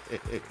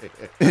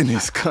in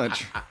this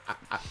country.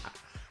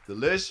 The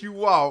less you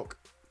walk,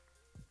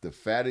 the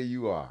fatter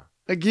you are.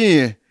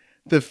 Again,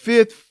 the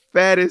 5th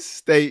fattest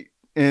state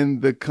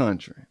in the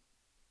country.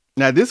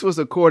 Now, this was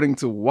according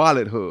to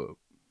Wallet Hub.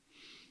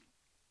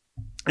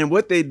 And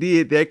what they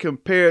did, they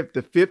compared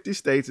the 50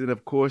 states and,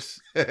 of course,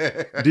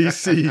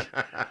 D.C.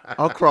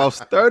 across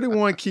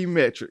 31 key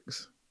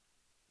metrics.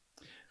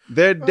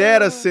 Their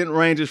data set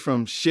ranges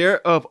from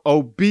share of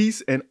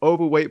obese and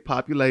overweight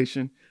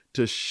population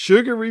to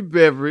sugary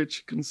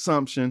beverage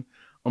consumption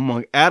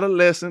among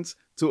adolescents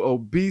to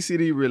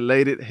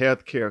obesity-related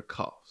healthcare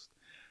costs.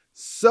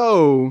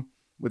 So,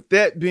 with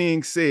that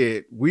being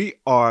said, we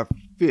are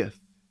 5th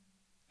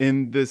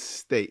in the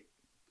state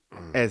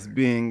as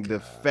being the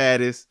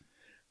fattest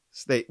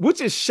state,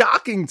 which is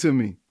shocking to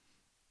me.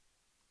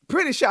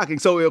 Pretty shocking.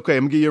 So, okay,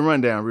 I'm going to give you a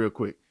rundown real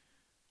quick.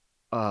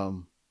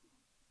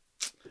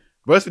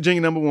 West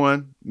Virginia, number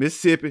 1.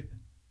 Mississippi,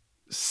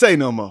 say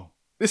no more.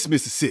 This is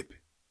Mississippi.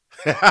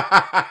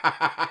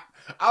 I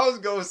was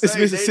going to say. It's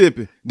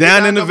Mississippi.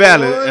 Down in the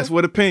valley. That's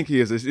where the pink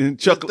is. It's in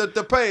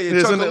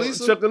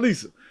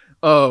Chucalissa.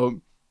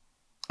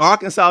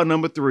 Arkansas,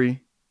 number 3.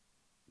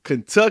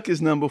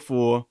 Kentucky's number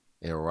 4.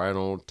 And right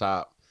on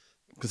top.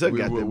 Kentucky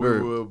got that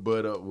bird. We would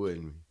butt up,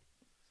 wouldn't we?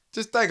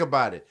 Just think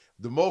about it.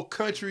 The more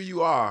country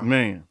you are.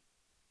 Man.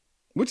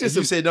 Which is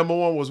you said number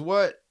 1 was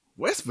what?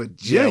 West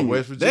Virginia. Yeah,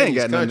 West Virginia. They ain't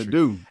got nothing to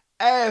do.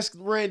 Ask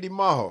Randy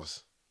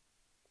Moss.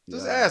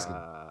 Just ask him.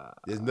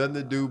 There's nothing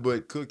to do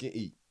but cook and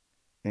eat.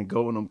 And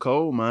go in them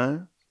coal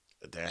mines.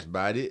 That's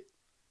about it.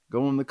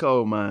 Go in the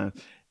coal mines.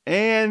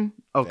 And,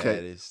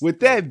 okay, with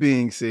that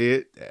being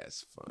said,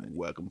 that's funny.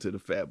 Welcome to the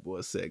Fat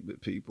Boy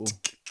segment, people.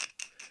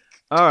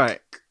 All right.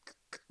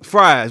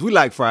 Fries. We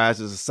like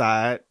fries as a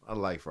side. I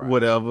like fries.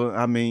 Whatever.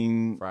 I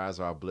mean. Fries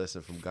are a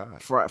blessing from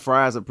God.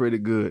 Fries are pretty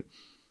good.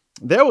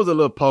 There was a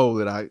little poll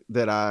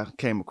that I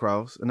came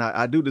across, and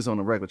I do this on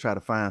the regular, try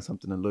to find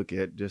something to look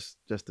at just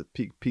to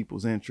pique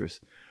people's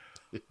interest.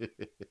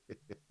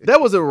 There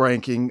was a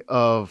ranking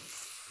of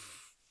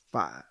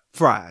 5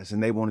 fries,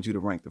 and they wanted you to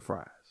rank the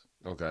fries.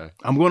 Okay.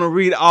 I'm going to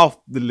read off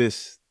the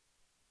list.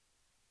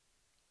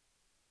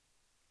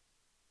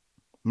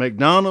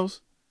 McDonald's.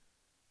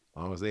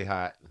 As long as they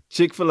hot.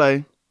 Chick-fil-A.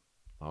 As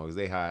long as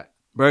they hot.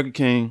 Burger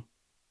King.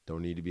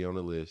 Don't need to be on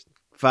the list.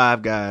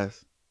 Five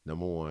Guys.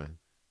 Number 1.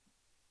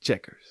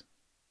 Checkers.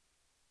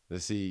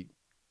 Let's see.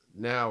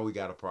 Now we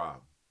got a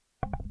problem.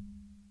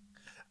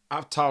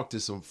 I've talked to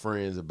some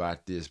friends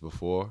about this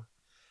before,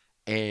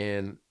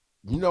 and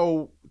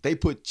they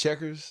put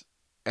Checkers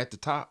at the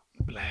top.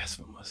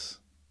 Blasphemous.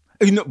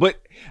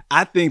 But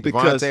I think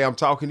because Devontae, I'm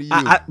talking to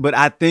you. But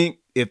I think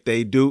if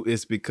they do,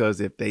 it's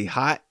because if they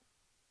hot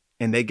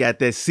and they got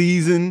that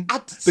season,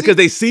 because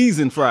they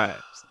season fries.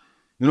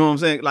 You know what I'm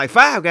saying? Like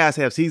Five Guys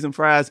have seasoned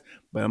fries,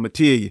 but I'm gonna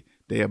tell you,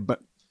 they'll burn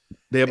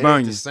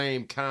you. The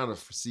same kind of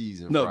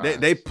season. No, fries.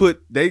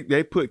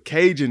 they put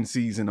Cajun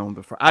season on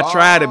the fries. I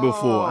tried it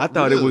before. I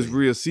thought it was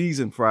real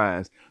seasoned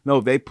fries.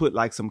 No, they put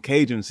like some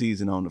Cajun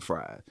season on the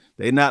fries.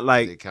 They not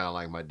like they kind of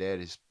like my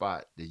daddy's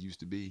spot. They used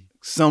to be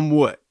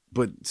somewhat,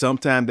 but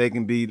sometimes they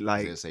can be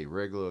like they say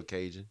regular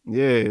Cajun.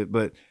 Yeah,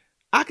 but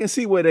I can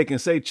see where they can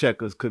say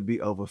Checkers could be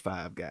over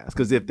Five Guys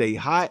because if they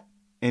hot.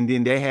 And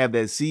then they have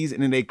that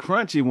season, and they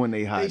crunchy when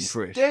they hot and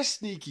fresh. They're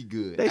sneaky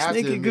good. They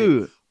sneaky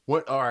good.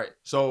 What? All right.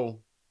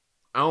 So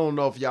I don't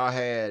know if y'all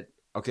had.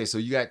 Okay, so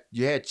you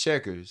had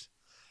Checkers,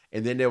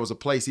 and then there was a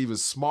place even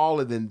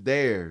smaller than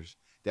theirs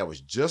that was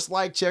just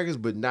like Checkers,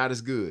 but not as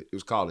good. It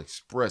was called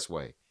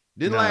Expressway.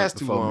 Didn't last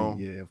too long.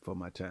 Yeah, for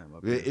my time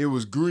up it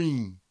was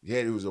green. Yeah,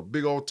 it was a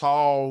big old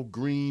tall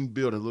green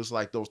building. It looks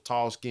like those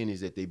tall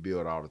skinnies that they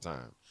build all the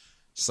time.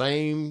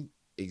 Same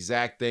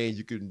exact thing.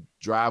 You can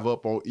drive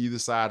up on either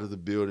side of the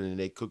building and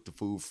they cook the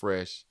food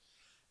fresh.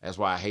 That's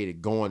why I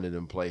hated going to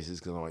them places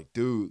because I'm like,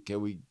 dude,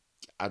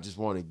 I just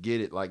want to get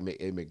it like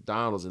at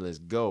McDonald's and let's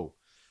go.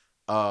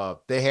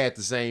 They had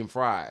the same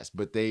fries,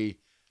 but I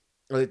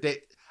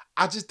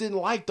just didn't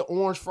like the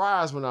orange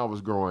fries when I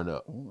was growing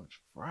up.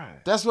 Orange fries.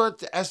 That's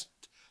what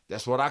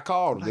I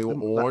called them. Like they were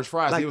orange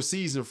fries. They were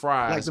seasoned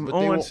fries. Like them but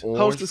orange they were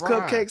orange Hostess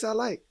fries. cupcakes I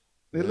like.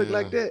 They look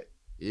like that.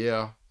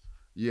 Yeah.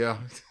 Yeah.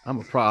 I'm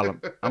a problem.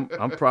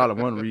 I'm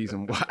probably one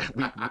reason why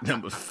we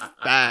number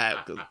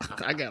 5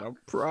 because I got a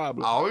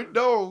problem.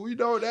 Oh, we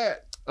know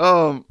that.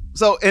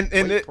 So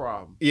and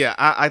problem. Yeah,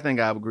 I think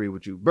I agree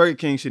with you. Burger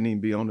King shouldn't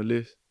even be on the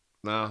list.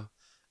 Nah,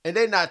 and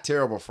they're not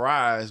terrible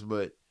fries,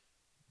 but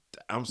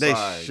I'm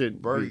sorry,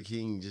 Burger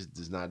King just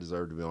does not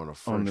deserve to be on a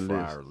French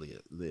fryer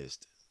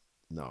list.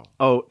 No.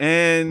 Oh,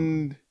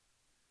 and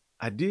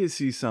I did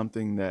see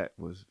something that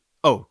was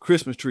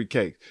Christmas tree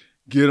cake.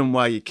 Get them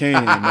while you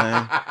can,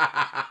 man.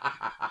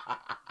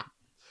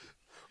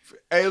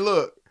 Hey,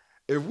 look,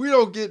 if we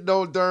don't get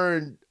no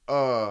darn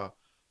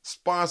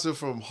sponsor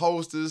from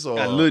Hostess or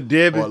Lil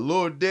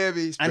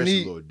Debbie,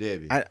 especially Lil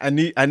Debbie.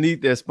 I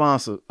need that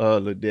sponsor,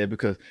 Lil Debbie,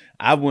 because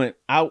I went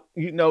out.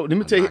 Let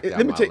me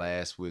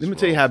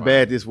tell you how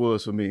bad this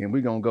was for me, and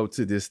we're gonna go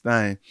to this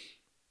thing.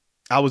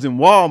 I was in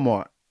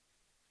Walmart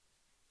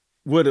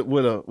with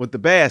the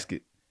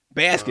basket.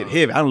 Basket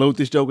heavy. I don't load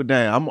this joker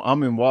down.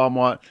 I'm in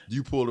Walmart. Do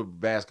you pull the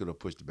basket or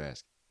push the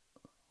basket?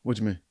 What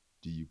you mean?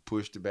 Do you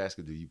push the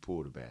basket or do you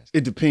pull the basket?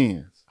 It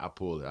depends. I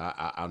pull it.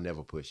 I'll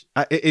never push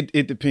it.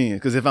 It depends.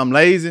 Because if I'm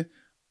lazy,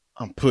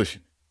 I'm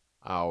pushing.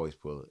 I always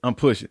pull it. I'm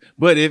pushing.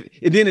 But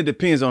then it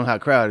depends on how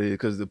crowded it is.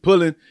 Because the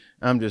pulling,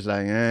 I'm just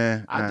like,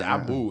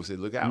 I move. Say,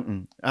 look out.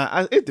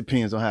 It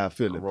depends on how I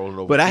feel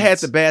it. But I had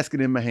the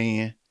basket in my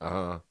hand,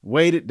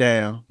 weighed it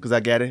down because I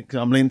got it. Because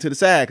I'm leaning to the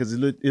side because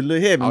it's a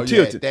little heavy. I'm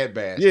tilted. That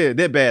basket. Yeah,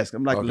 that basket.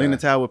 I'm like leaning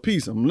tower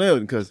piece. I'm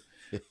leaning because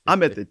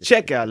I'm at the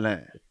checkout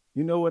line.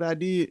 You know what I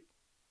did?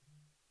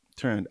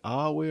 Turned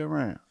all the way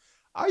around.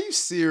 Are you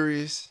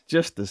serious?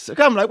 Just a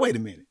second. I'm like, wait a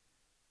minute.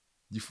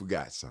 You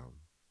forgot something.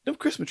 Them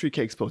Christmas tree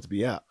cakes supposed to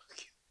be out.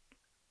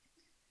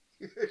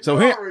 So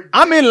here,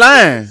 I'm in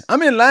line.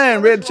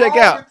 Ready to check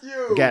out.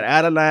 Got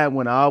out of line,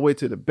 went all the way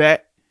to the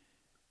back.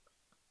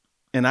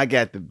 And I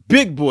got the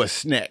big boy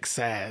snack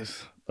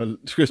size of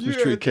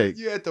Christmas tree cake.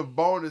 You had the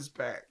bonus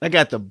pack. I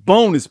got the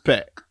bonus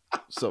pack.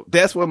 So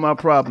that's what my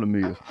problem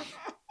is.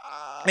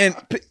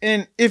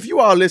 And if you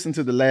all listen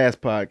to the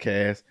last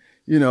podcast,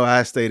 you know,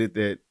 I stated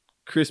that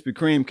Krispy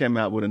Kreme came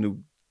out with a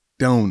new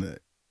donut.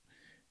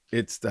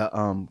 It's the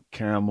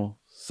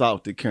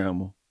salted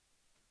caramel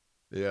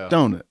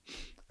donut.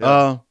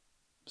 Yeah.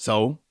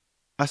 So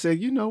I said,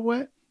 you know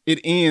what? It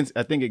ends,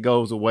 I think it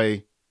goes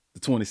away the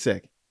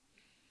 22nd.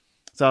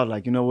 So I was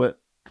like, you know what?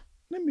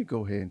 Let me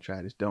go ahead and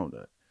try this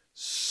donut.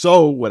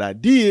 So what I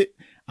did,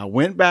 I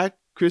went back,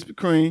 Krispy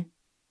Kreme,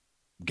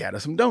 got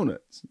us some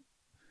donuts.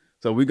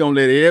 So we're going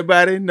to let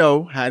everybody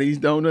know how these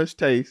donuts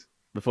taste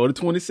before the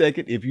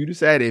 22nd. If you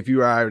decide, if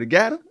you already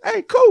got them,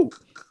 hey, cool.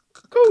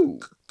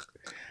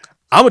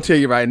 I'm going to tell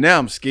you right now,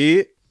 I'm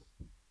scared.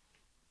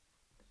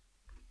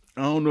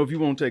 I don't know if you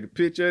want to take a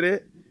picture of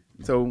that.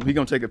 So we're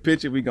going to take a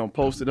picture. We're going to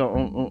post it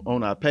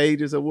on our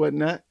pages or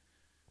whatnot.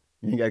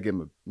 You ain't got to get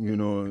my, you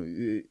know,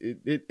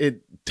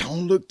 it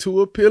don't look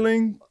too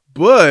appealing,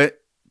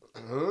 but.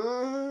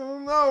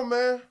 No,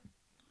 man.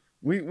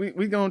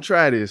 We going to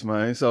try this,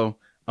 man. So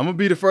I'm going to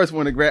be the first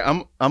one to grab.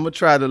 I'm going to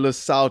try the little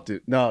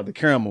salted, the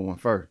caramel one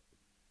first.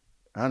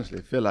 Honestly,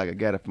 I feel like I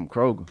got it from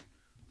Kroger.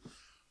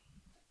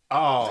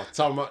 Oh,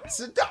 talking about.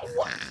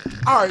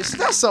 All right, so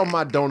that's something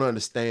I don't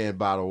understand,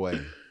 by the way.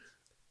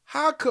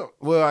 How come?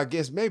 Well, I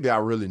guess maybe I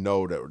really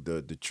know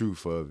the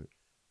truth of it.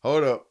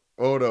 Hold up.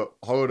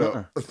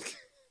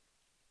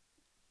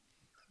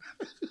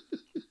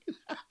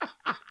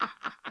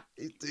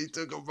 He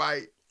took a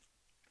bite.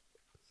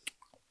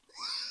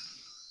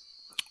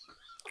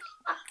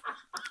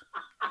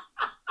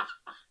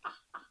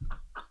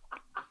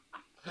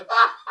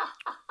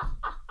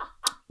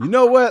 You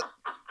know what?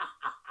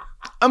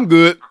 I'm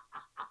good.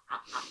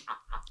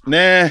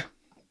 Nah.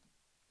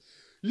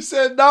 You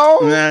said no?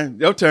 Nah,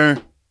 your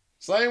turn.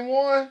 Same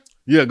one?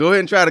 Yeah, go ahead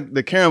and try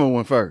the caramel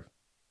one first.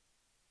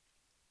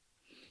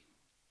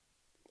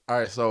 All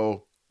right,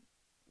 so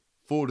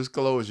full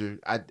disclosure,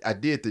 I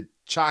did the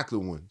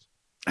chocolate ones.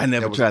 I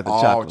never tried the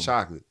all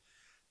chocolate.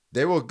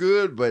 They were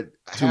good, but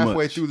Too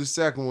halfway much. through the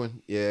second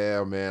one,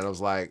 yeah, man, I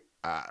was like,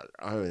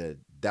 I'm in a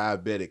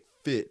diabetic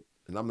fit,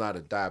 and I'm not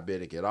a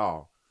diabetic at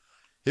all.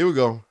 Here we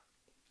go.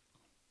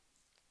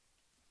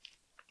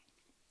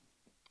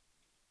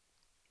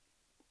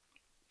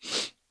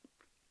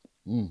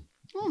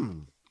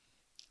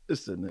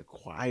 It's an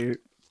acquired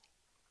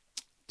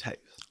taste.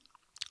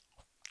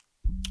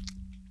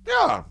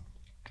 Yeah.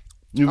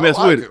 You mess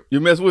with it. You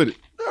mess with it.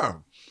 Yeah.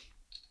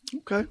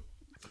 Okay.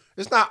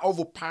 It's not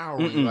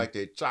overpowering like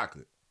that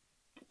chocolate.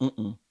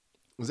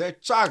 Was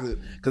that chocolate?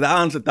 Because I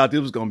honestly thought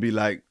this was going to be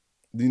like,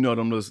 you know,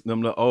 them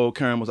little old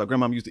caramels our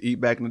grandma used to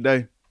eat back in the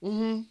day.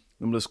 Them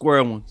little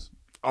square ones.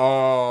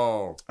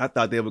 Oh. I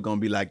thought they were going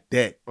to be like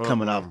that,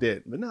 coming off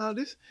that. But no,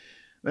 this...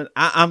 But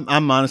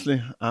I'm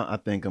honestly, I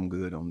think I'm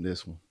good on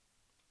this one.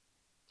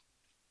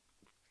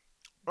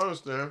 I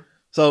understand.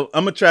 So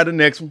I'm gonna try the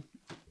next one.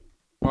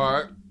 All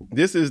right.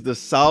 This is the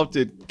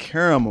salted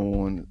caramel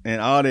one, and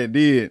all they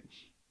did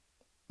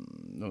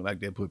look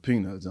like they put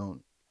peanuts on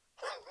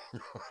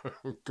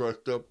it.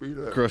 Crushed up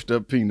peanuts. Crushed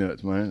up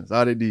peanuts, man. That's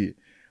all they did.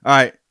 All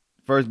right,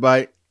 first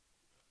bite.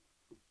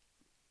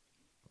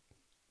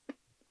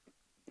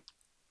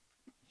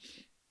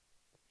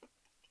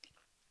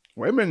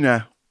 Wait a minute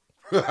now.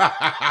 Wait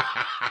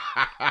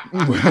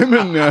a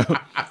minute now.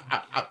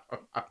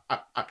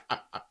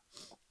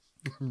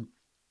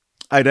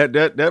 Hey,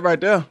 that right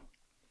there,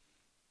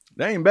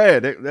 that ain't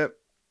bad.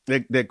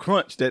 That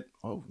crunch, hey.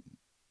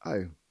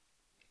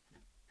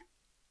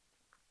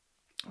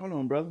 Hold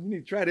on, brother. You need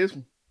to try this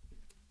one.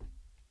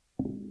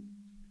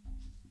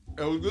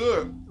 It was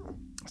good.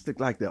 I stick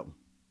like that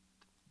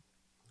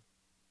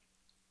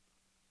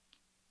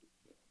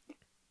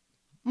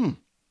one.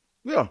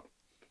 Yeah.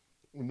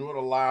 We know what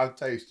a live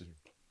tasting.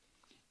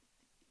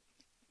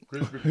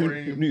 Krispy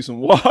Kreme. You need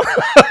some water.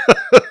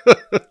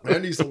 I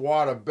need some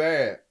water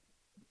bad.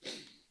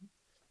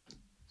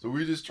 So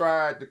we just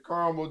tried the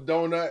caramel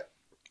donut.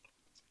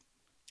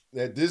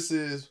 That this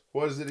is,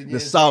 what is it again? The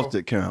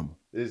salted caramel.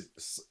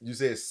 You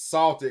said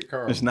salted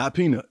caramel. It's not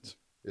peanuts.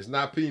 It's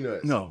not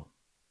peanuts. No.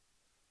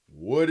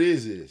 What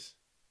is this?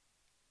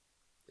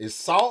 It's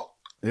salt?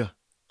 Yeah.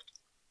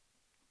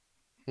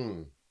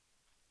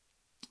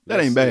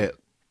 That ain't bad.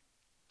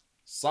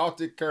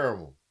 Salted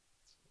caramel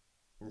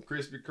from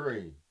Krispy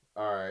Kreme.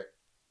 All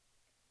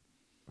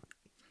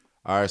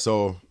right,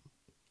 so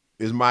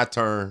it's my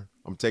turn.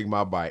 I'm taking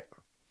my bite.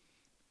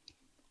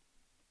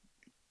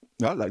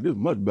 I like this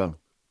much better.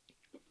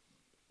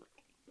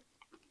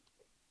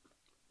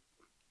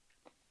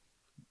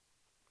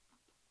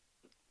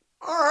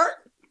 All right.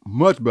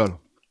 Much better.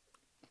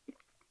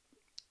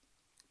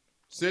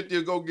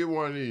 Cynthia, go get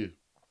one of these.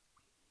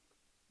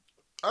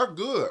 They're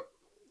good.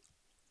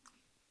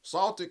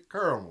 Salted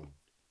caramel.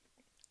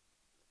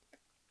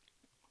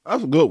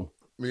 That's a good one.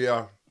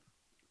 Yeah.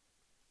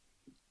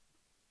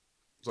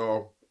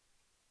 So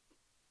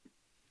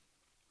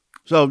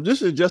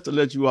this is just to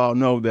let you all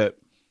know that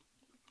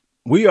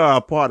we are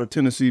a part of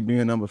Tennessee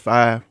being number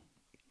 5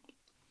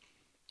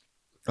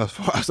 as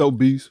far as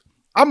obese.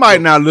 I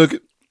might not look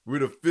it. we're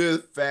the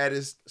 5th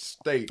fattest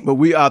state. But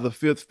we are the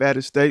 5th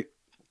fattest state.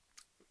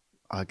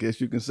 I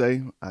guess you can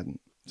say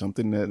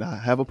something that I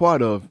have a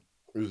part of.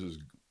 This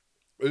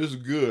is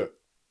good.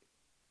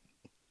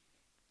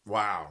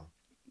 Wow.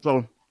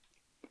 So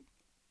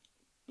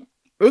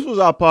this was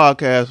our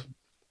podcast.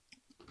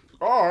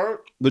 All right.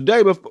 The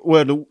day before,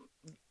 well,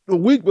 the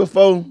week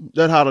before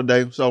that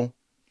holiday. So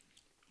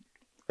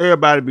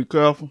everybody be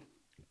careful.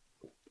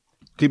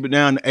 Keep it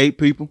down to 8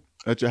 people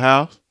at your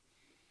house.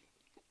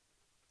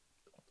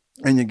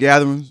 And your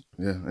gatherings.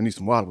 Yeah, I need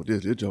some water with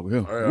this. It's over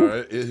here. All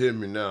right. It hit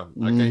me now.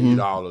 I can't eat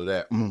all of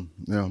that.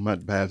 Yeah, I'm about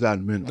to pass out in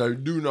a minute. Now, you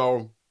do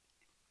know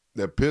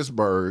that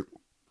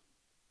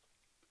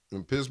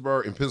in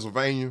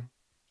Pennsylvania,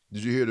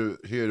 did you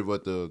hear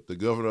what the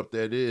governor up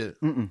there did?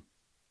 Mm-mm.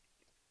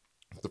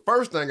 The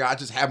first thing, I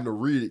just happened to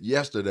read it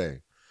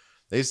yesterday.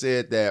 They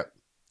said that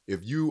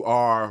if you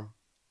are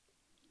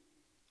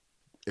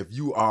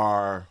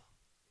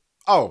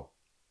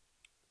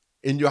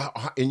in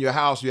your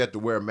house, you have to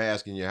wear a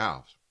mask in your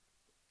house.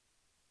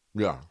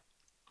 Yeah.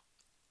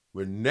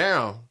 But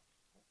now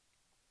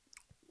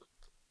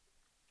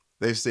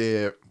they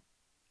said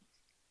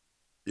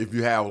if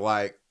you have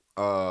like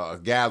a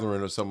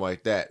gathering or something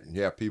like that, and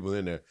you have people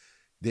in there,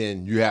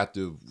 then you have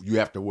to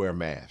wear a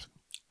mask.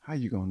 How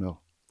you gonna know?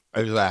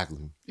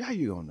 Exactly. How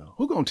you gonna know?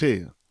 Who gonna tell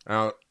you?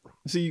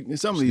 See,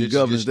 some of these Stitches,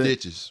 governors,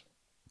 stitches.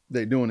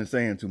 they doing and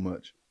saying too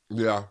much.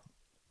 Yeah.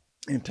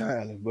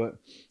 Entirely. But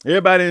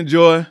everybody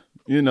enjoy,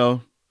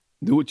 do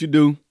what you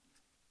do.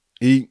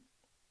 Eat.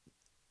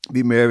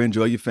 Be merry,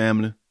 enjoy your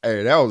family.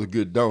 Hey, that was a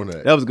good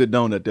donut. That was a good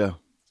donut there.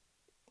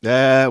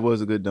 That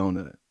was a good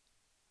donut.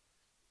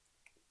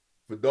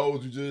 For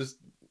those who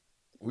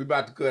we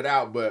about to cut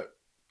out, but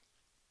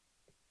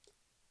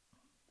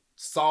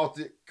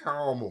salted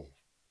caramel.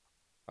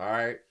 All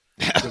right.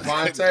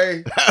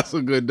 Devontae, that's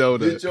a good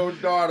donut. Get your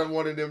daughter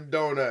one of them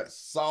donuts.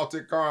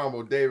 Salted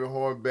caramel, David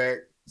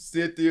Hornbeck.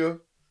 Cynthia,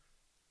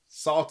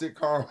 salted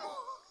caramel.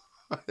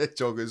 That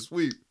joke is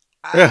sweet.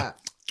 Yeah.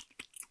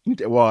 Need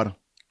that water.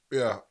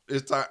 Yeah.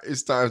 It's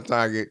time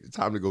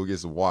to go get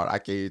some water. I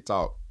can't even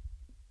talk.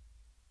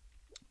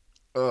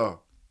 So,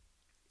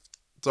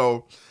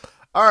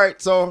 all right.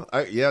 So,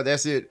 yeah,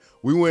 that's it.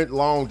 We went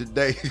long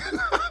today.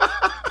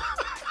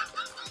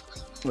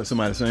 What,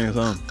 somebody saying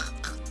something?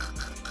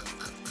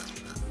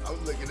 I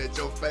was looking at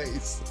your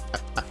face.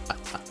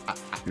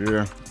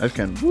 Yeah, that's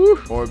kind of woo.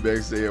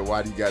 Hornbeck said,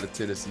 "Why do you got a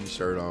Tennessee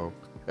shirt on?"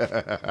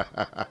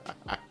 I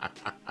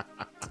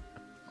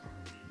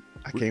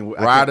can't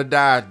ride or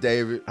die,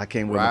 David. I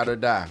can't wear ride or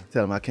die.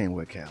 Tell him I can't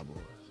wear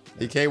Cowboys.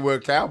 He can't wear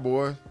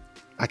Cowboys.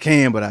 I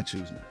can, but I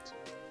choose not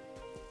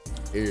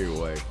to.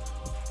 Anyway,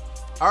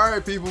 all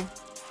right, people.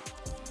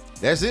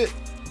 That's it.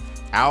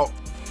 Out.